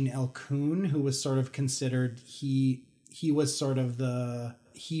series, Gene L. Kuhn, who was sort of considered, he was sort of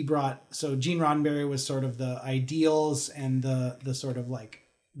Gene Roddenberry was sort of the ideals and the sort of like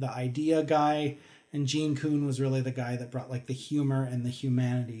the idea guy. And Gene Kuhn was really the guy that brought like the humor and the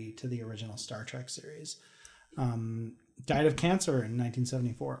humanity to the original Star Trek series. Died of cancer in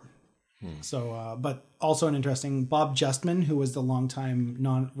 1974. So, but also an interesting Bob Justman, who was the longtime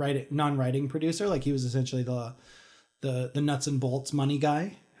non-writing producer. Like he was essentially the nuts and bolts money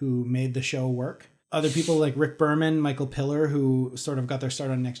guy who made the show work. Other people like Rick Berman, Michael Piller, who sort of got their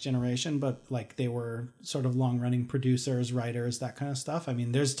start on Next Generation, but like they were sort of long-running producers, writers, that kind of stuff. I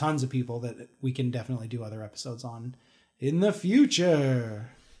mean, there's tons of people that we can definitely do other episodes on in the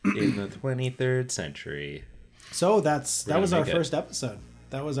future. In the 23rd century. So that was our first episode.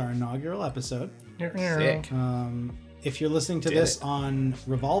 That was our inaugural episode. Sick. If you're listening to this on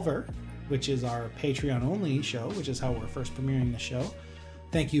Revolver, which is our Patreon-only show, which is how we're first premiering the show,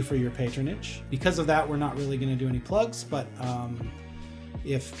 thank you for your patronage. Because of that, we're not really going to do any plugs, but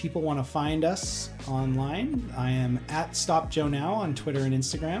if people want to find us online, I am at StopJoeNow on Twitter and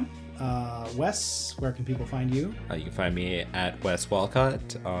Instagram. Wes, where can people find you? You can find me at Wes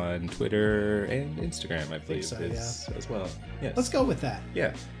Walcott on Twitter and Instagram, I believe, so, as well. Yes. Let's go with that.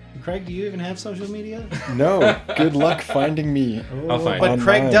 Yeah. Craig, do you even have social media? No. Good luck finding me. I'll find But online.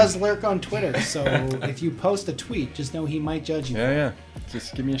 Craig does lurk on Twitter, so if you post a tweet, just know he might judge you. Yeah.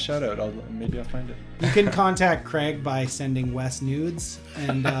 Just give me a shout out. Maybe I'll find it. You can contact Craig by sending Wes nudes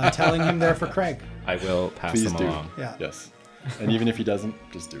and telling him they're for Craig. I will pass Please them do. along. Yeah. Yes. And even if he doesn't,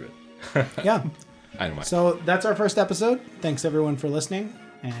 just do it. Yeah. I don't mind. So that's our first episode. Thanks everyone for listening,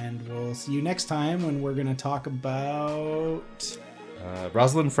 and we'll see you next time when we're going to talk about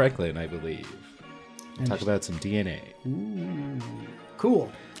Rosalind Franklin, I believe. Talk about some DNA. Ooh.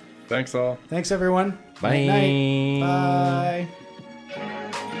 Cool. Thanks all. Thanks everyone. Bye. Night. Bye.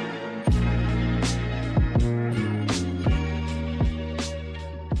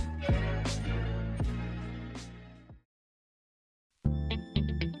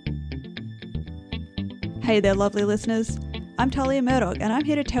 Hey there, lovely listeners. I'm Talia Murdoch, and I'm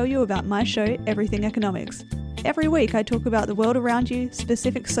here to tell you about my show, Everything Economics. Every week, I talk about the world around you,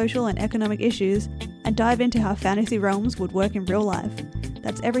 specific social and economic issues, and dive into how fantasy realms would work in real life.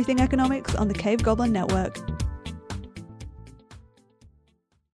 That's Everything Economics on the Cave Goblin Network.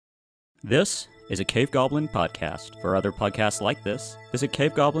 This is a Cave Goblin podcast. For other podcasts like this, visit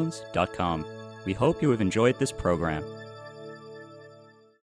cavegoblins.com. We hope you have enjoyed this program.